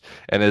close.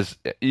 And as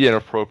Ian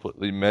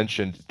appropriately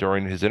mentioned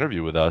during his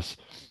interview with us,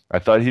 I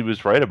thought he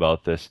was right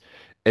about this.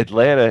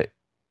 Atlanta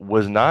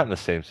is not in the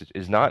same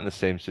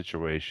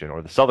situation,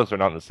 or the Celtics are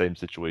not in the same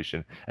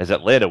situation as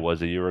Atlanta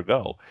was a year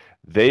ago.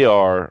 They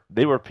were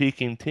a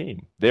peaking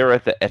team. They're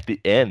at the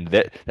end.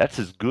 That's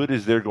as good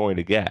as they're going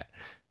to get.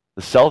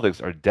 The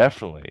Celtics are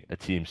definitely a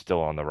team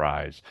still on the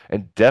rise,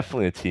 and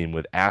definitely a team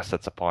with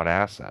assets upon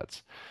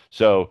assets.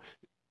 So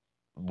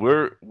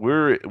we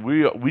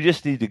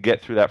just need to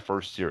get through that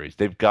first series.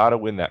 They've got to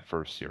win that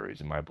first series,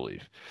 in my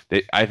belief.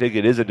 I think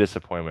it is a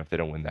disappointment if they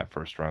don't win that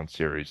first round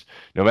series,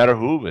 no matter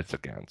who it's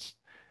against.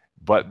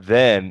 But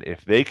then,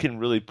 if they can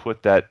really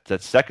put that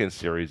second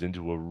series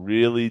into a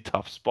really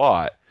tough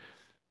spot,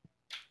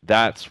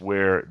 that's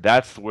where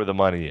the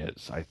money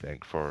is, I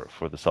think, for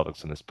the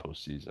Celtics in this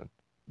postseason.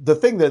 The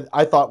thing that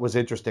I thought was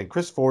interesting,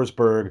 Chris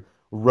Forsberg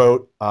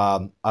wrote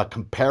a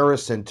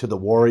comparison to the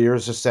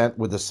Warriors' ascent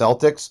with the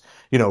Celtics,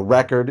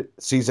 record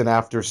season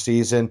after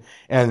season,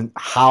 and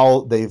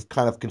how they've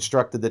kind of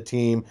constructed the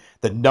team,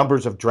 the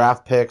numbers of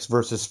draft picks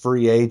versus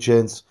free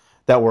agents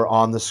that were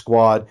on the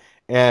squad.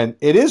 And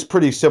it is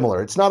pretty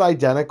similar. It's not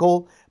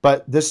identical,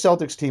 but this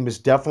Celtics team is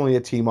definitely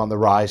a team on the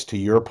rise, to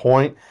your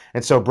point.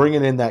 And so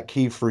bringing in that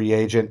key free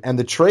agent, and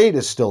the trade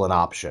is still an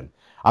option.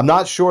 I'm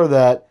not sure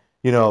that,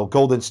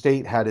 Golden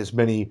State had as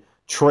many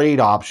trade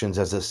options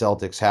as the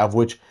Celtics have,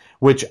 which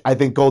I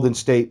think Golden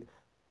State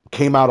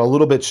came out a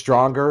little bit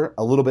stronger,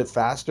 a little bit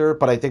faster,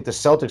 but I think the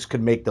Celtics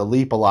could make the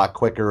leap a lot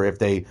quicker if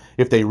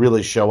they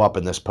really show up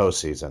in this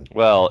postseason.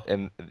 Well,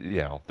 and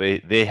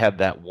they had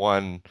that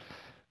one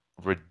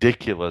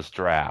ridiculous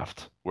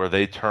draft where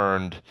they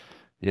turned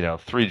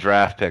 3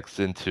 draft picks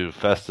into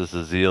Festus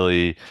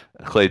Ezeli,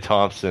 Klay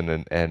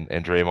Thompson, and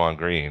Draymond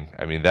Green.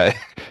 I mean, that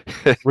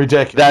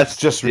ridiculous. That's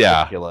just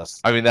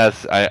ridiculous. Yeah. I mean,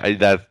 that's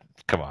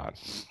come on,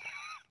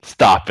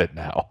 stop it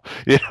now.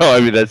 I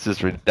mean,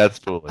 that's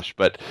foolish.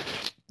 But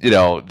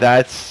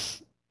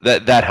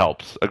that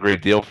helps a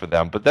great deal for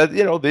them. But that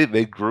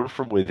they grew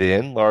from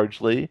within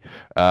largely.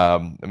 I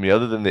mean,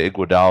 other than the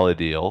Iguodala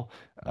deal,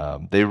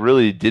 they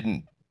really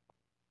didn't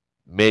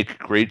make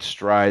great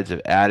strides of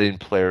adding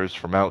players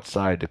from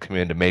outside to come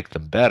in to make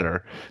them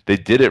better. They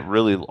did it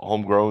really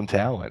homegrown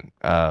talent,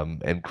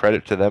 and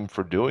credit to them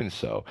for doing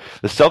so.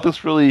 The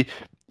Celtics really,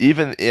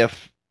 even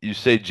if you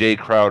say Jay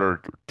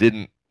Crowder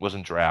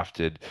wasn't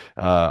drafted,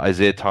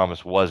 Isaiah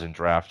Thomas wasn't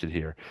drafted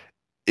here,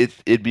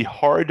 it'd be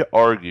hard to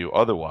argue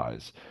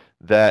otherwise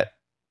that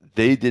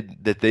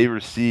they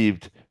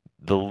received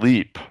the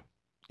leap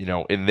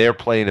in their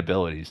playing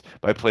abilities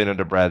by playing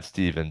under Brad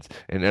Stevens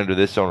and under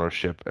this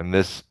ownership and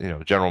this,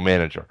 general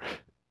manager.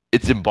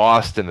 it's in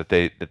Boston that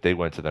they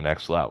went to the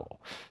next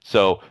level.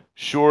 So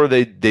sure,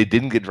 they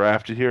didn't get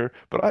drafted here,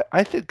 but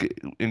I think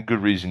in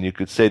good reason you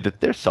could say that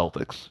they're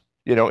Celtics.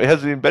 You know, it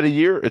hasn't even been a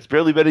year. It's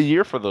barely been a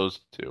year for those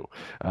two,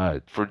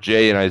 for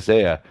Jay and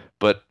Isaiah.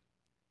 But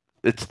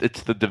it's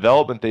the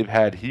development they've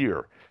had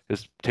here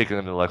has taken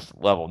them to the next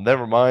level.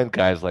 Never mind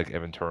guys like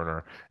Evan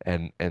Turner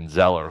and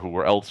Zeller, who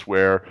were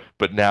elsewhere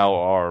but now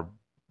are,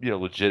 you know,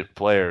 legit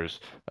players.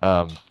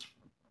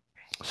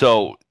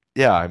 So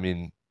yeah, I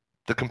mean,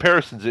 the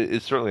comparisons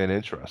is certainly an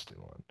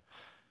interesting one.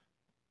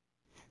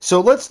 So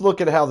let's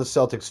look at how the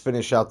Celtics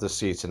finish out the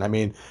season. I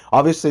mean,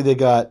 obviously they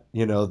got,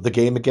 you know, the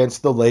game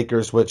against the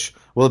Lakers, which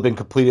will have been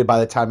completed by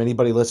the time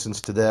anybody listens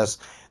to this.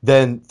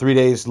 Then 3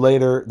 days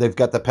later, they've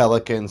got the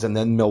Pelicans and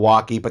then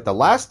Milwaukee. But the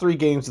last 3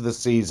 games of the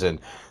season,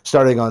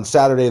 starting on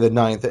Saturday the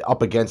 9th,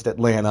 up against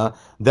Atlanta,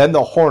 then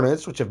the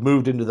Hornets, which have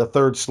moved into the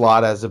 3rd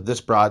slot as of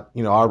this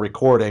our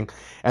recording,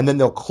 and then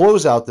they'll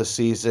close out the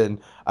season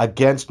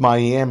against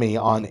Miami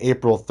on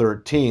April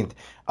 13th.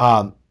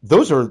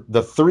 Those are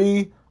the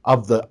 3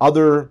 of the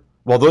other,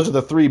 well, those are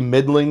the 3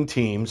 middling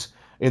teams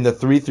in the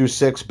 3 through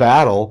 6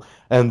 battle,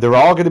 and they're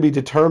all going to be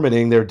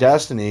determining their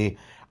destiny.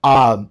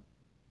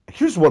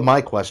 Here's what my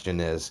question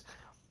is.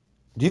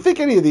 Do you think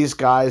any of these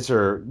guys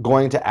are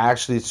going to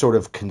actually sort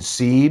of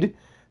concede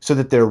so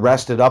that they're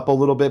rested up a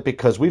little bit?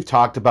 Because we've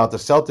talked about the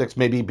Celtics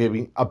maybe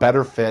being a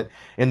better fit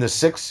in the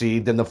 6th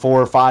seed than the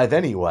 4 or 5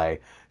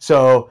 anyway.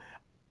 So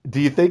do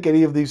you think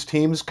any of these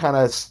teams kind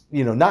of,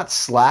 you know, not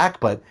slack,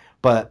 but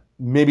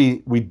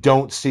maybe we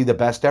don't see the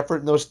best effort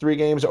in those 3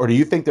 games? Or do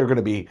you think they're going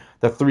to be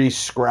the 3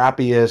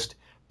 scrappiest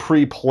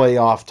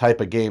pre-playoff type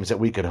of games that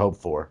we could hope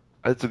for?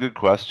 That's a good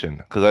question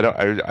because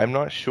I'm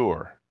not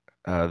sure.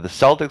 The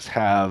Celtics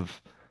have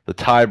the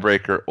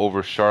tiebreaker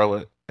over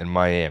Charlotte and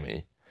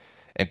Miami,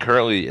 and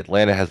currently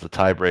Atlanta has the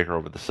tiebreaker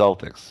over the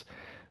Celtics.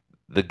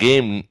 The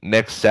game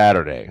next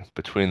Saturday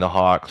between the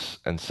Hawks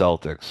and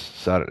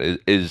Celtics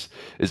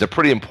is a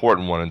pretty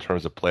important one in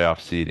terms of playoff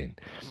seeding.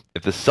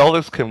 If the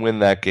Celtics can win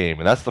that game,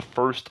 and that's the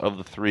first of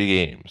the 3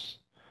 games,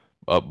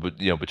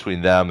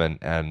 between them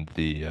and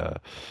the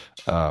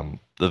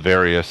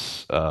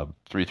various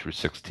 3 through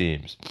 6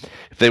 teams.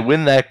 If they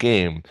win that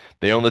game,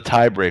 they own the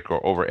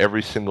tiebreaker over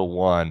every single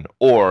one,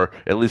 or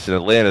at least in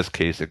Atlanta's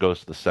case, it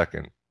goes to the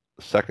second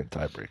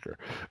tiebreaker.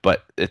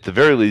 But at the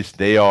very least,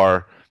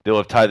 they'll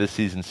have tied the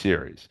season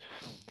series.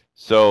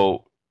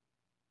 So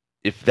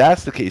if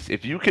that's the case,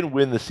 if you can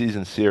win the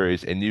season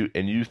series and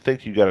you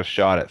think you got a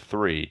shot at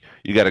 3,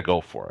 you got to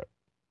go for it.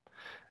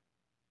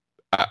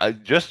 I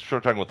just from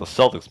talking about the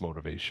Celtics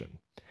motivation,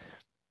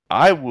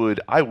 I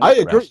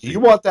agree. You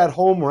want that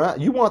home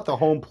round. You want the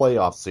home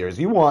playoff series.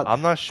 You want.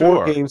 I'm not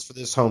sure 4 games for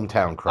this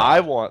hometown crowd.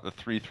 I want the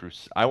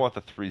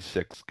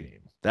 3-6 game.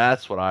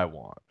 That's what I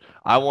want.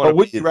 But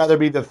would you rather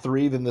be the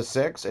 3 than the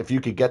 6 if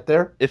you could get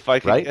there? If I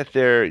could get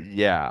there,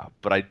 yeah.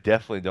 But I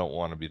definitely don't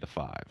want to be the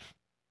 5.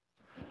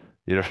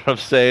 You know what I'm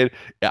saying?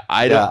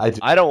 I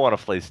don't want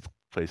to place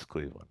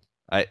Cleveland.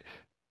 I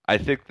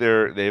think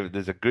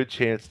there's a good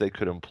chance they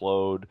could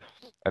implode.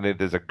 I think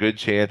there's a good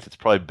chance it's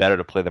probably better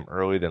to play them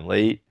early than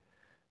late.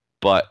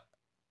 But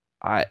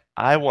I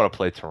want to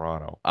play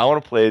Toronto. I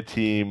want to play a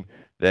team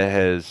that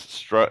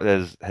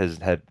has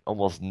had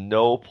almost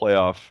no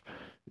playoff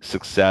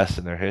success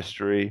in their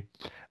history.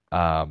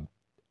 I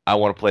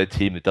want to play a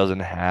team that doesn't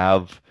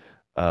have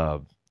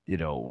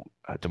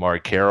DeMar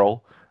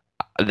Carroll.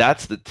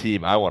 That's the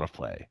team I want to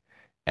play.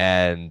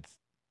 And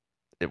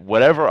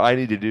whatever I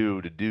need to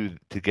do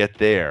to get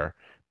there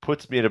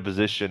puts me in a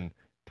position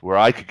where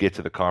I could get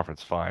to the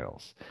conference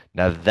finals.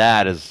 Now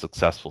that is a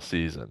successful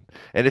season.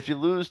 And if you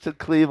lose to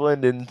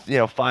Cleveland in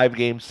 5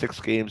 games, 6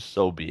 games,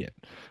 so be it.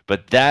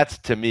 But that's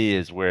to me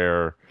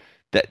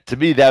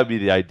that would be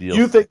the ideal.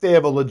 Do you think they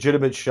have a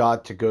legitimate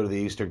shot to go to the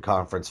Eastern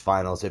Conference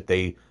Finals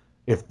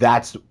if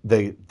that's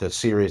the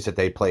series that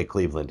they play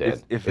Cleveland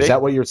in? Is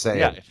that what you're saying?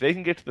 Yeah, if they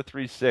can get to the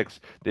 3-6,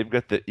 they've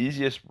got the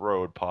easiest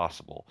road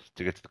possible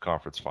to get to the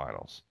conference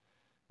finals.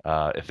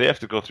 If they have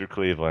to go through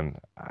Cleveland,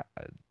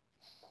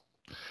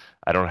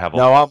 I don't have a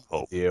lot of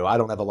hope. With you. I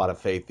don't have a lot of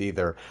faith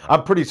either.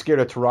 I'm pretty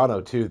scared of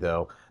Toronto too,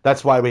 though.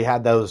 That's why we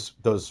had those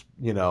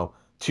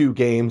 2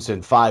 games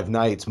and 5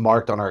 nights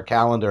marked on our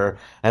calendar,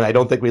 and I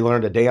don't think we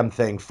learned a damn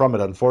thing from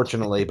it,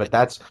 unfortunately. But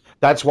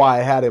that's why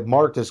I had it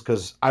marked, is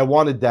because I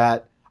wanted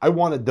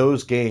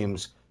those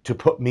games to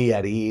put me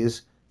at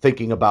ease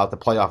thinking about the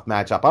playoff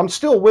matchup. I'm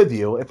still with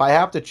you. If I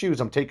have to choose,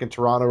 I'm taking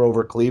Toronto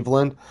over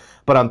Cleveland.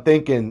 But I'm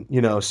thinking,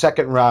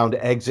 second round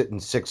exit in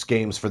 6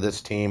 games for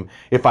this team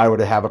if I were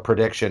to have a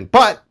prediction.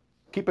 But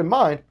keep in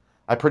mind,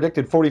 I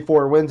predicted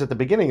 44 wins at the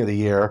beginning of the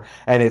year,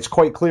 and it's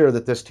quite clear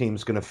that this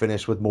team's going to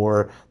finish with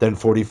more than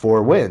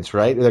 44 wins,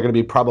 right? They're going to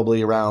be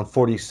probably around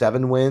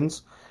 47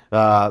 wins.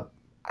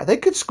 They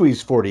could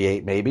squeeze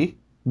 48, maybe.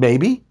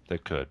 They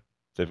could.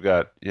 They've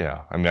got,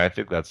 I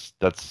think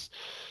that's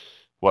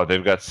what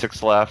they've got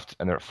 6 left,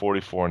 and they're at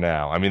 44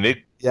 now. I mean,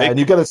 and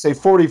you got to say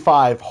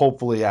 45.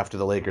 Hopefully after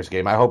the Lakers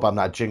game. I hope I'm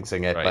not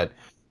jinxing it, right. But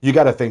you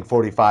got to think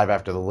 45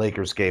 after the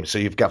Lakers game. So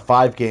you've got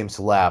 5 games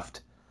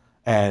left,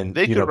 And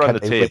They could run the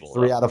can they win table.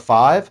 3 out of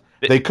 5?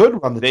 They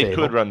could run the table. They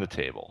could run the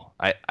table.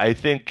 I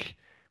think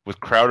with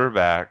Crowder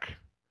back,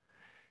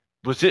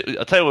 I'll tell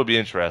you what would be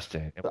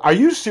interesting. Are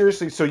you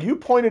seriously? So you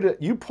pointed,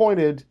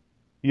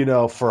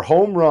 for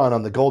home run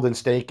on the Golden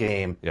State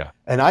game. Yeah.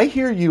 And I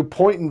hear you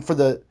pointing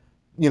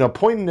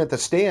pointing at the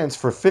stands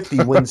for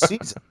 50-win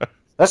season.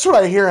 That's what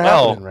I hear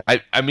happening.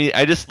 Right? I mean,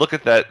 I just look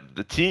at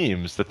the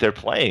teams that they're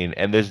playing,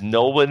 and there's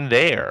no one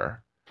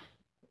there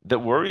that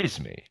worries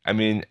me. I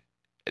mean,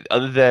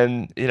 other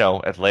than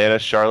Atlanta,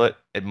 Charlotte,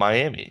 and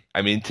Miami.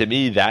 I mean, to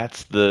me,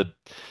 that's the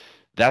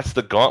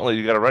gauntlet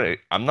you got to run.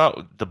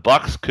 The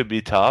Bucks could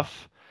be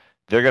tough.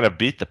 They're going to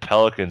beat the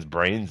Pelicans'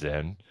 brains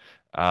in.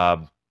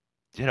 I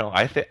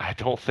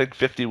don't think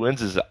 50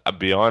 wins is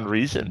beyond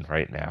reason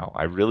right now.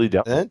 I really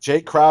don't. And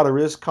Jay Crowder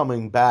is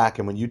coming back,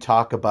 and when you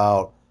talk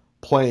about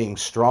playing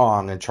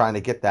strong and trying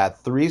to get that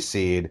 3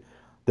 seed,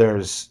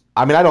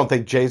 I don't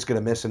think Jay's going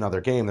to miss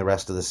another game the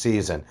rest of the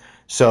season.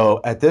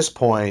 So at this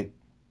point,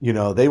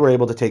 they were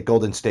able to take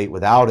Golden State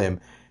without him,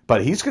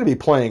 but he's going to be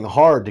playing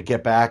hard to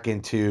get back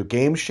into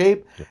game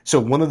shape. Yeah. So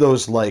one of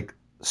those like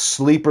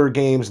sleeper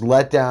games,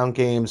 letdown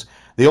games.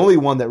 The only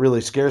one that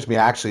really scares me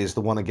actually is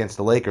the one against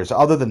the Lakers.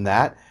 Other than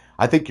that,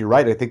 I think you're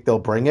right. I think they'll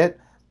bring it.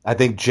 I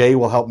think Jay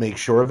will help make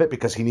sure of it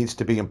because he needs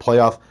to be in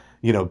playoff,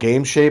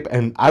 game shape.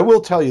 And I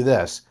will tell you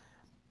this.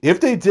 If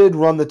they did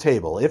run the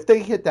table, if they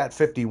hit that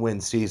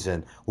 50-win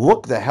season,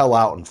 look the hell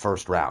out in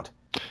first round.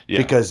 Yeah.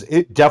 Because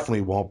it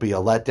definitely won't be a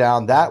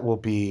letdown. That will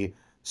be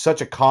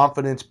such a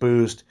confidence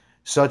boost,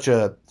 such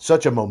a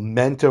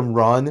momentum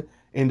run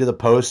into the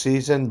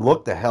postseason.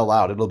 Look the hell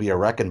out. It'll be a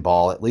wrecking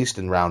ball, at least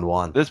in round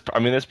 1. There's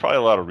probably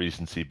a lot of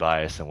recency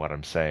bias in what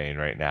I'm saying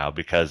right now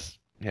because,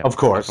 of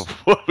course,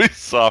 what we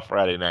saw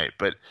Friday night.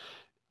 But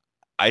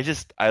I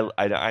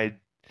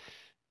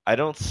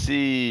don't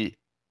see.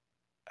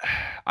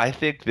 I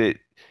think that,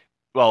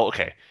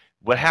 okay,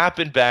 what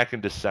happened back in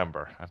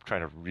December, I'm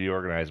trying to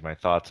reorganize my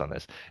thoughts on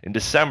this. In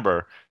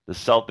December, the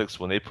Celtics,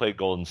 when they played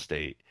Golden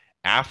State,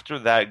 after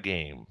that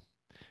game,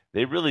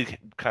 they really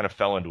kind of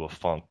fell into a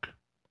funk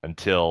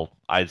until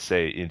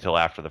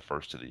after the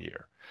first of the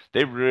year.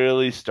 They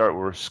really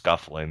were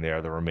scuffling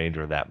there the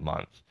remainder of that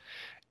month.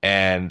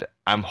 And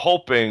I'm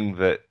hoping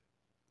that,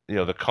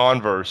 the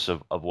converse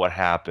of what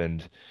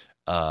happened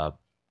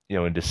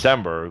in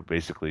December,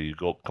 basically you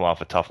come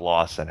off a tough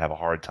loss and have a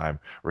hard time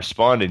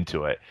responding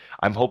to it.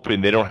 I'm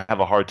hoping they don't have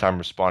a hard time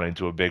responding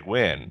to a big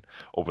win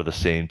over the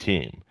same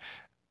team.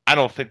 I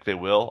don't think they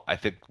will. I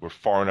think we're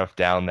far enough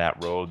down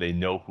that road. They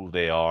know who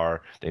they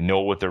are. They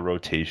know what their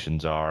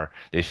rotations are.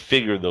 They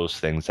figure those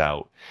things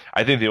out.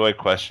 I think the only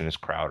question is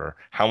Crowder.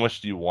 How much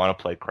do you want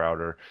to play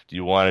Crowder? Do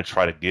you want to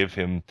try to give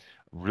him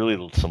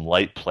really some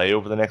light play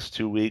over the next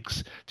 2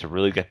 weeks to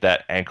really get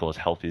that ankle as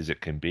healthy as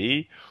it can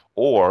be?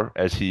 Or,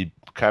 as he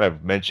kind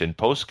of mentioned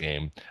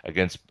post-game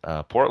against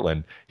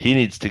Portland, he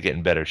needs to get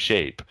in better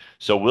shape.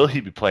 So will he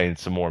be playing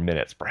some more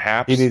minutes?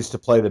 Perhaps. He needs to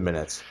play the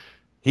minutes.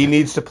 He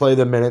needs to play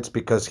the minutes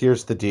because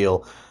here's the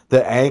deal.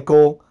 The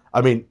ankle,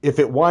 if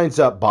it winds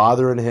up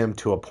bothering him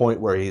to a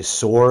point where he's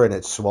sore and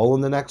it's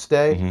swollen the next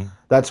day,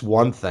 that's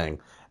one thing.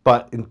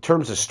 But in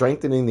terms of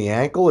strengthening the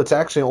ankle, it's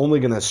actually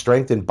only going to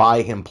strengthen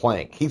by him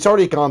playing. He's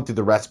already gone through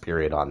the rest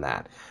period on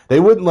that.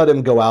 They wouldn't let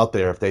him go out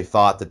there if they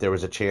thought that there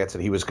was a chance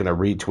that he was going to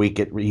retweak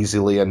it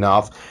easily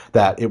enough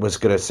that it was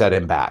going to set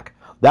him back.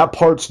 That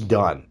part's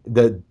done.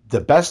 The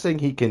best thing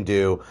he can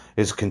do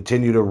is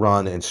continue to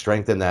run and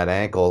strengthen that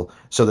ankle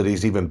so that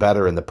he's even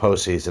better in the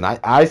postseason.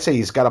 I say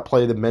he's got to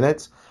play the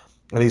minutes,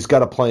 and he's got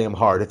to play him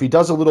hard. If he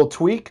does a little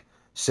tweak,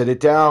 sit it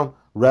down,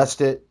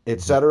 rest it,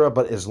 etc.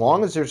 But as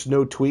long as there's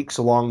no tweaks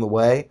along the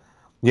way,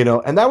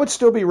 and that would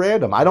still be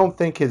random. I don't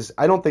think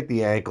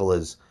the ankle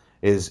is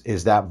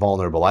that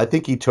vulnerable. I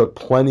think he took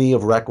plenty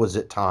of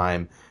requisite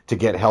time to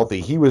get healthy.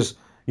 He was,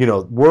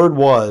 word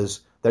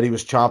was that he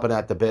was chomping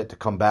at the bit to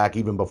come back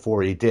even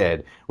before he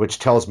did, which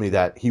tells me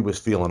that he was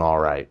feeling all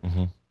right.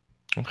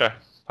 Mm-hmm. Okay.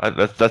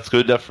 That's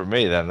good enough for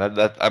me then.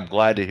 I'm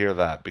glad to hear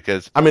that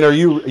because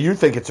you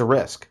think it's a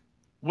risk?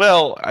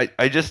 Well,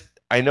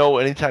 I know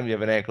anytime you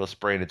have an ankle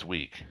sprain, it's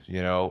weak,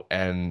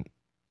 and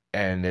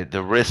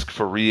the risk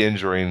for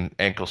re-injuring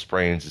ankle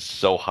sprains is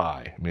so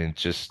high.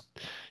 It's just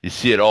you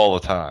see it all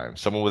the time.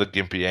 Someone with a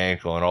gimpy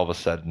ankle, and all of a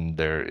sudden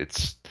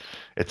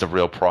it's a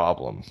real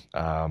problem.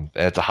 And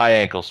it's a high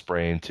ankle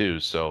sprain too,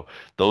 so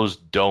those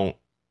don't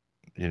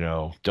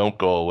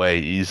go away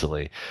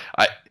easily.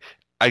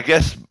 I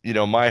guess,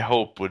 my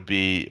hope would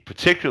be,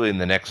 particularly in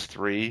the next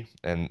 3,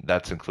 and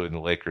that's including the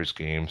Lakers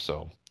game.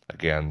 So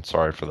again,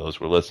 sorry for those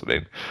who are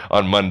listening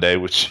on Monday,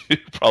 which you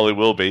probably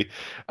will be.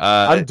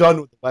 I'm done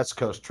with the West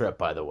Coast trip,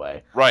 by the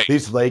way. Right.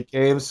 These late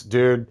games,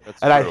 dude. That's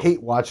true. I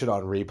hate watching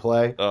on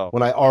replay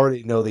when I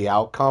already know the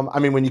outcome.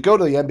 When you go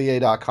to the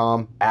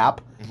NBA.com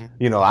app,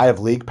 I have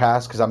League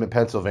Pass because I'm in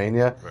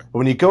Pennsylvania. Right. But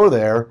when you go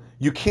there,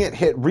 you can't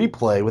hit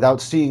replay without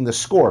seeing the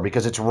score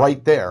because it's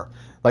right there.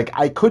 Like,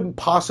 I couldn't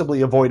possibly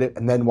avoid it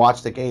and then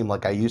watch the game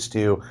like I used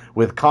to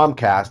with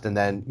Comcast and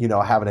then,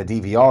 having a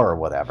DVR or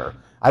whatever.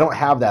 I don't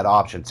have that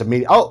option. To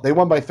me, they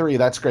won by 3.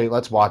 That's great.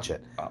 Let's watch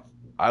it.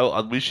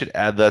 we should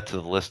add that to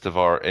the list of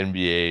our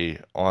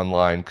NBA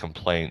online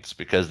complaints,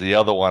 because the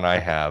other one I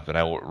have,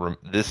 and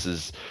this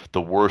is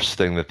the worst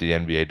thing that the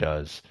NBA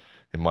does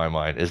in my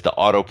mind, is the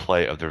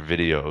autoplay of their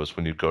videos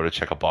when you go to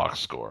check a box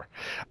score.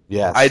 I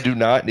Yes. do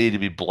not need to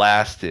be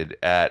blasted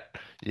at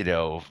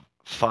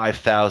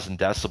 5,000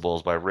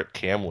 decibels by Rick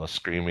Kamla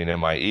screaming in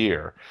my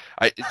ear.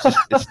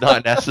 It's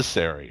not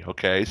necessary.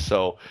 Okay,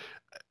 so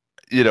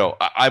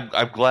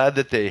I'm glad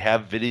that they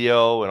have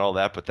video and all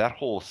that, but that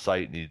whole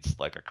site needs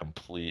like a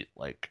complete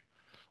like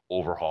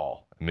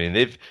overhaul. I mean,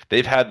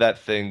 they've had that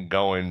thing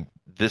going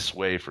this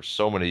way for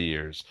so many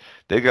years.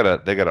 They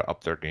gotta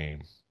up their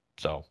game.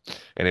 So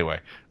anyway,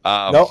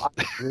 No,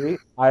 I agree.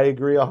 I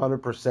agree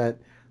 100%.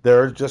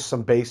 There are just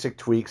some basic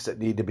tweaks that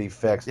need to be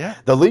fixed. Yeah.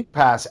 The League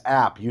Pass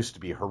app used to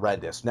be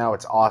horrendous. Now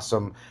it's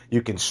awesome.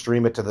 You can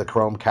stream it to the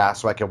Chromecast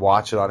so I can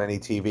watch it on any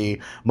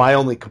TV. My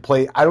only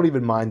complaint, I don't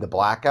even mind the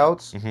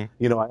blackouts. Mhm.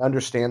 I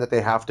understand that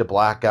they have to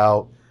black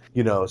out,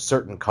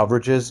 certain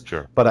coverages.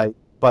 Sure. But I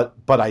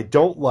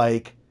don't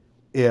like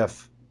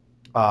if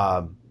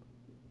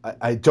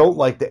I don't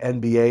like the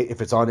NBA.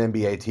 If it's on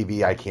NBA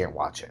TV, I can't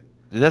watch it.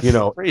 That's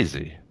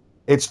crazy.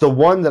 It's the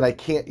one that I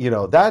can't,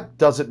 that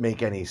doesn't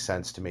make any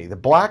sense to me. The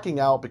blacking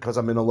out because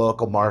I'm in a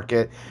local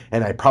market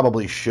and I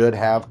probably should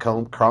have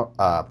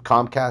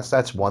Comcast,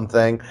 that's one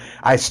thing.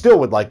 I still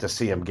would like to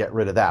see them get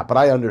rid of that, but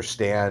I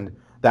understand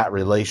that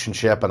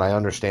relationship and I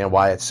understand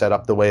why it's set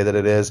up the way that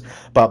it is.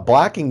 But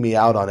blacking me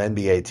out on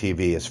NBA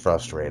TV is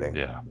frustrating.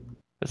 Yeah,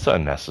 it's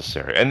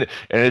unnecessary, and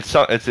it's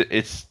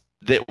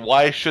that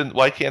why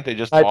can't they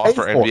just I pay offer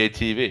for NBA it.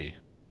 TV?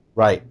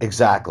 Right,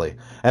 exactly.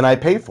 And I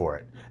pay for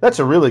it. That's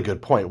a really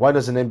good point. Why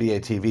doesn't NBA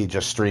TV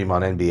just stream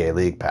on NBA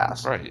League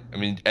Pass? Right. I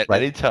mean, at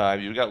Right. any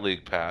time you've got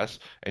League Pass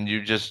and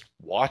you just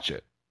watch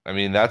it. I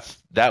mean,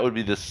 that would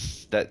be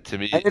that to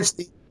me. And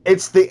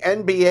it's the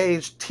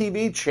NBA's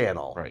TV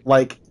channel. Right.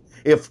 Like,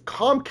 if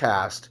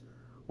Comcast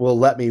will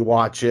let me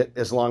watch it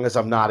as long as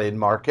I'm not in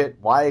market,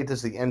 why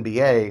does the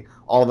NBA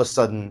all of a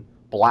sudden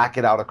black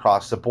it out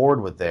across the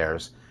board with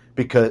theirs?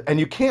 And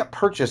you can't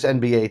purchase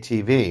NBA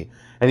TV.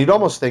 And you'd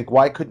almost think,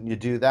 why couldn't you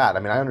do that? I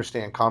mean, I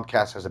understand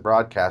Comcast has the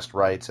broadcast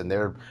rights, and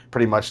they're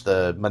pretty much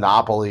the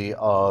monopoly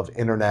of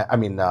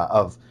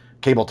of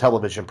cable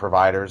television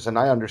providers, and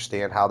I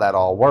understand how that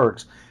all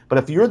works. But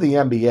if you're the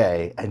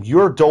NBA and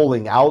you're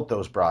doling out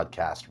those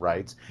broadcast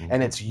rights,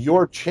 and it's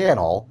your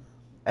channel,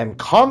 and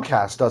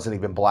Comcast doesn't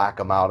even black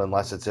them out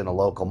unless it's in a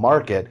local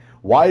market,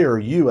 why are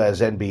you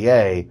as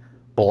NBA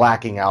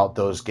blacking out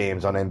those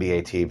games on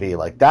NBA TV?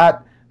 Like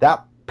that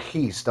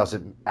piece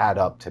doesn't add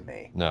up to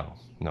me.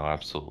 No,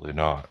 absolutely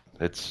not.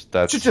 You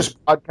should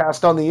just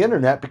broadcast on the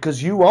internet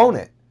because you own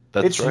it.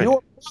 It's right.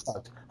 your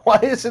product. Why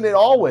isn't it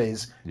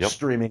always Yep.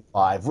 streaming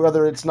live?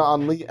 Whether it's not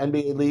on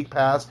NBA League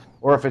Pass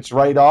or if it's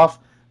right off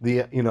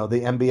the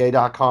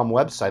NBA.com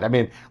website. I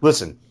mean,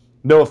 listen,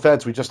 no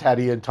offense, we just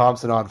had Ian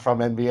Thomsen on from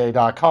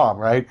NBA.com,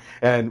 right?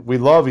 And we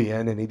love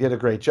Ian, and he did a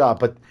great job.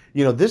 But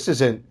this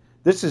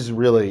is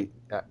really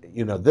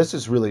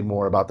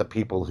more about the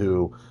people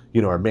who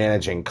are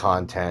managing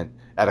content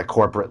at a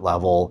corporate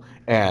level,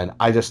 and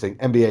I just think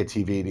NBA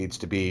TV needs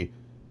to be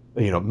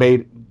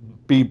given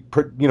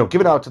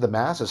out to the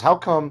masses. How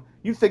come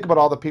you think about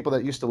all the people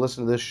that used to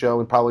listen to this show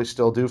and probably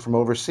still do from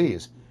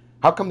overseas?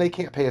 How come they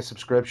can't pay a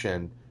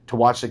subscription to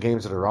watch the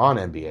games that are on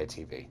NBA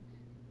TV?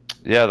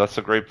 Yeah, that's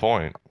a great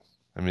point.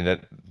 I mean,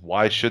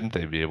 why shouldn't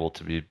they be able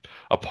to be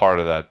a part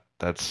of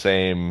that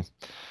same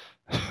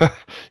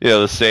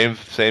the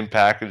same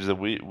package that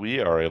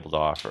we are able to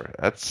offer?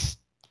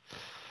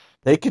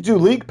 They could do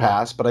League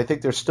Pass, but I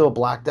think they're still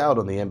blacked out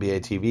on the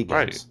NBA TV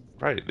games.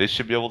 Right. They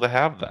should be able to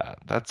have that.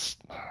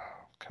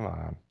 Come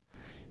on.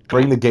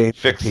 Bring the game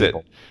Fix to the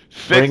people. it.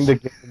 Bring the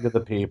game to the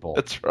people.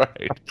 That's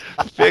right.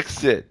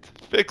 Fix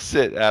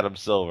it, Adam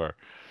Silver.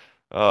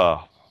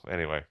 Oh,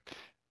 anyway.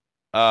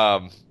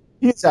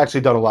 He's actually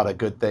done a lot of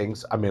good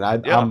things. I mean,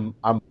 I'm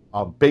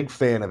a big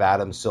fan of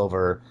Adam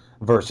Silver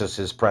versus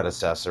his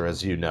predecessor,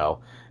 as you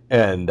know,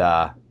 and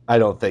I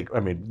don't think.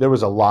 I mean, there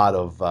was a lot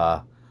of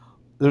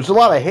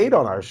hate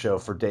on our show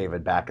for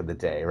David back in the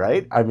day,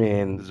 right? I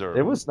mean,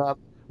 it was not.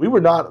 We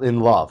were not in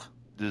love.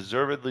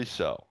 Deservedly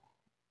so.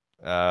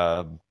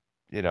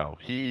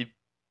 He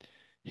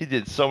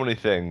did so many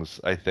things,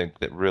 I think,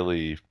 that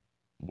really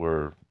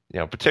were,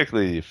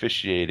 particularly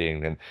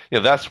officiating, and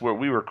that's where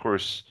we were. Of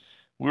course,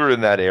 we were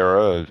in that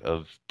era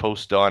of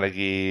post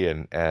Donaghy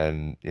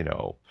and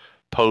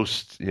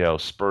post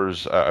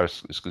Spurs,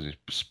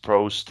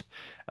 post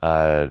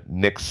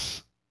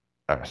Knicks.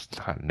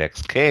 Not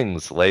Knicks,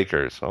 Kings,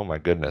 Lakers. Oh my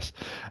goodness.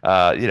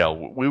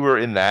 We were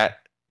in that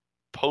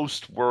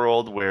post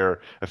world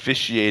where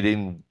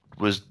officiating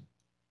was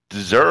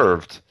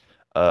deserved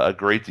a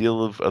great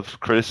deal of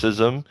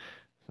criticism,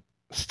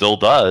 still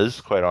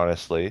does, quite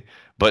honestly,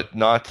 but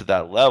not to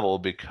that level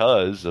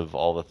because of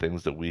all the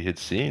things that we had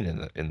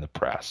seen in the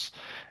press.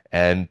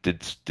 And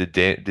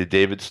did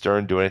David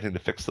Stern do anything to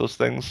fix those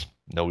things?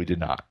 No, he did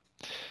not.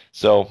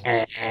 So,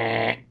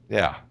 right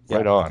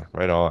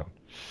on.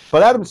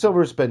 But Adam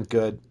Silver's been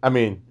good. I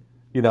mean,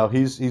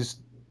 he's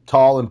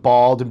tall and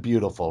bald and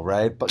beautiful,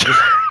 right? But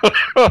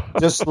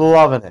just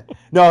loving it.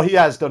 No, he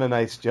has done a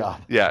nice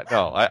job. Yeah,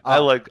 no, I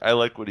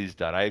like what he's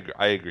done.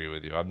 I agree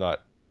with you. I'm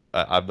not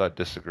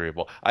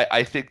disagreeable.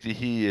 I think that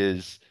he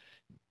is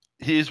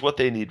what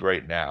they need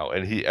right now,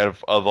 and he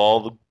of all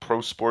the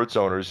pro sports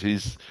owners,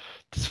 he's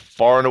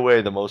far and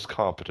away the most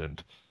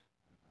competent.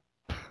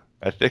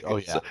 I think. Oh,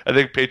 yeah. I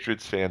think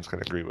Patriots fans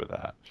can agree with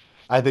that.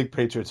 I think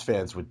Patriots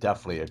fans would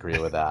definitely agree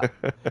with that.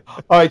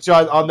 All right,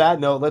 John, on that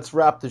note, let's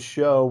wrap the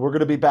show. We're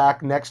going to be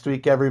back next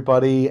week,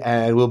 everybody,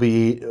 and we'll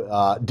be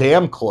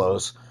damn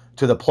close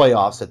to the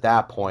playoffs at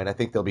that point. I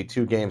think there'll be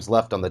 2 games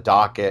left on the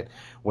docket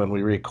when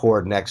we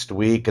record next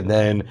week, and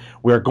then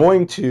we're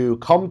going to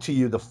come to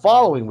you the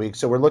following week.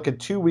 So we're looking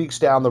 2 weeks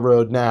down the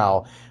road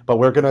now, but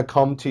we're going to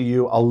come to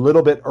you a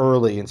little bit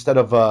early. Instead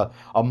of a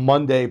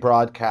Monday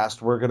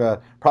broadcast, we're going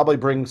to probably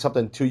bring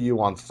something to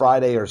you on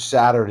Friday or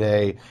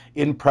Saturday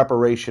in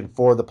preparation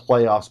for the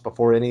playoffs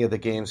before any of the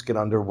games get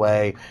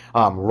underway,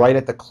 right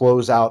at the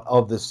closeout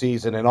of the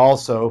season, and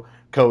also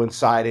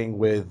coinciding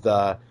with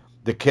the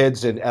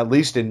kids, at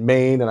least in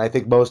Maine, and I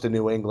think most in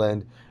New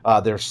England,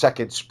 their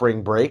second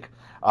spring break.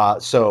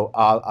 So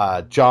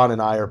John and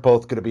I are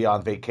both going to be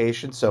on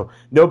vacation, so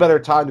no better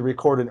time to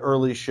record an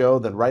early show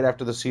than right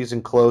after the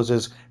season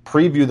closes,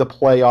 preview the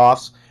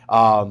playoffs,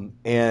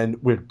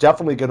 and we're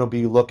definitely going to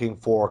be looking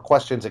for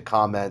questions and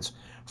comments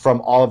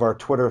from all of our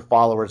Twitter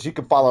followers. You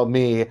can follow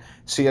me,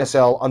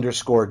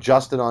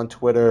 CSL_Justin on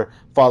Twitter,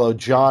 follow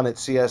John at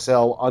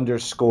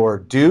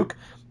CSL_Duke,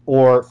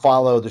 or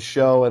follow the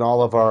show and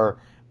all of our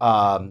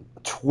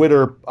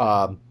Twitter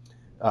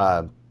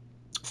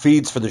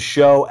feeds for the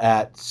show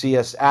at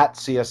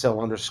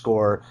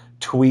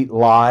CSL_tweet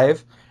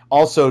live.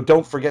 Also,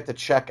 don't forget to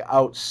check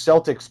out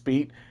Celtics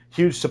Beat.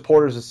 Huge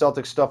supporters of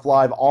Celtics Stuff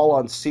Live, all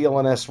on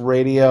CLNS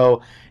Radio,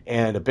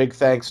 and a big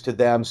thanks to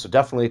them. So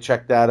definitely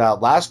check that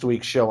out. Last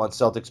week's show on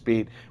Celtics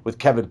Beat with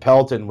Kevin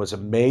Pelton was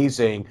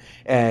amazing,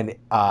 and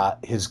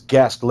his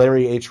guest,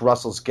 Larry H.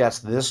 Russell's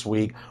guest this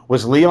week,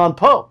 was Leon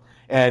Poe.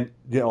 And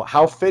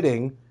how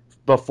fitting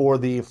before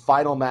the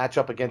final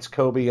matchup against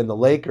Kobe and the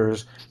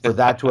Lakers for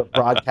that to have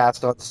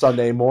broadcast on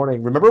Sunday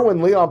morning. Remember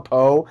when Leon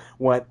Poe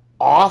went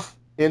off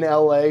in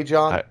L.A.,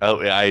 John?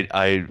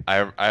 I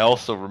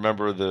also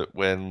remember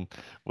when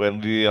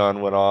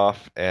Leon went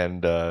off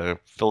and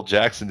Phil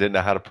Jackson didn't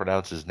know how to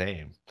pronounce his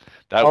name.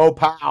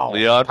 Powell.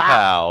 Leon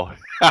Powell.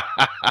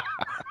 That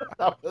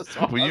was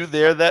awesome. Were you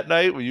there that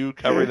night? Were you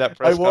covering that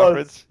press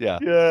conference? Yeah.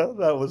 Yeah,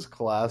 that was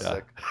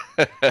classic.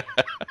 Yeah.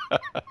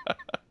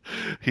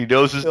 He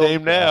knows his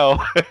name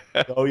now.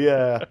 Oh,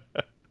 yeah.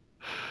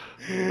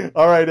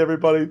 All right,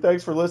 everybody.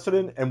 Thanks for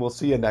listening, and we'll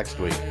see you next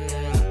week.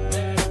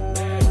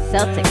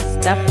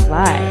 Celtics Stuff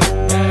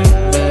Live.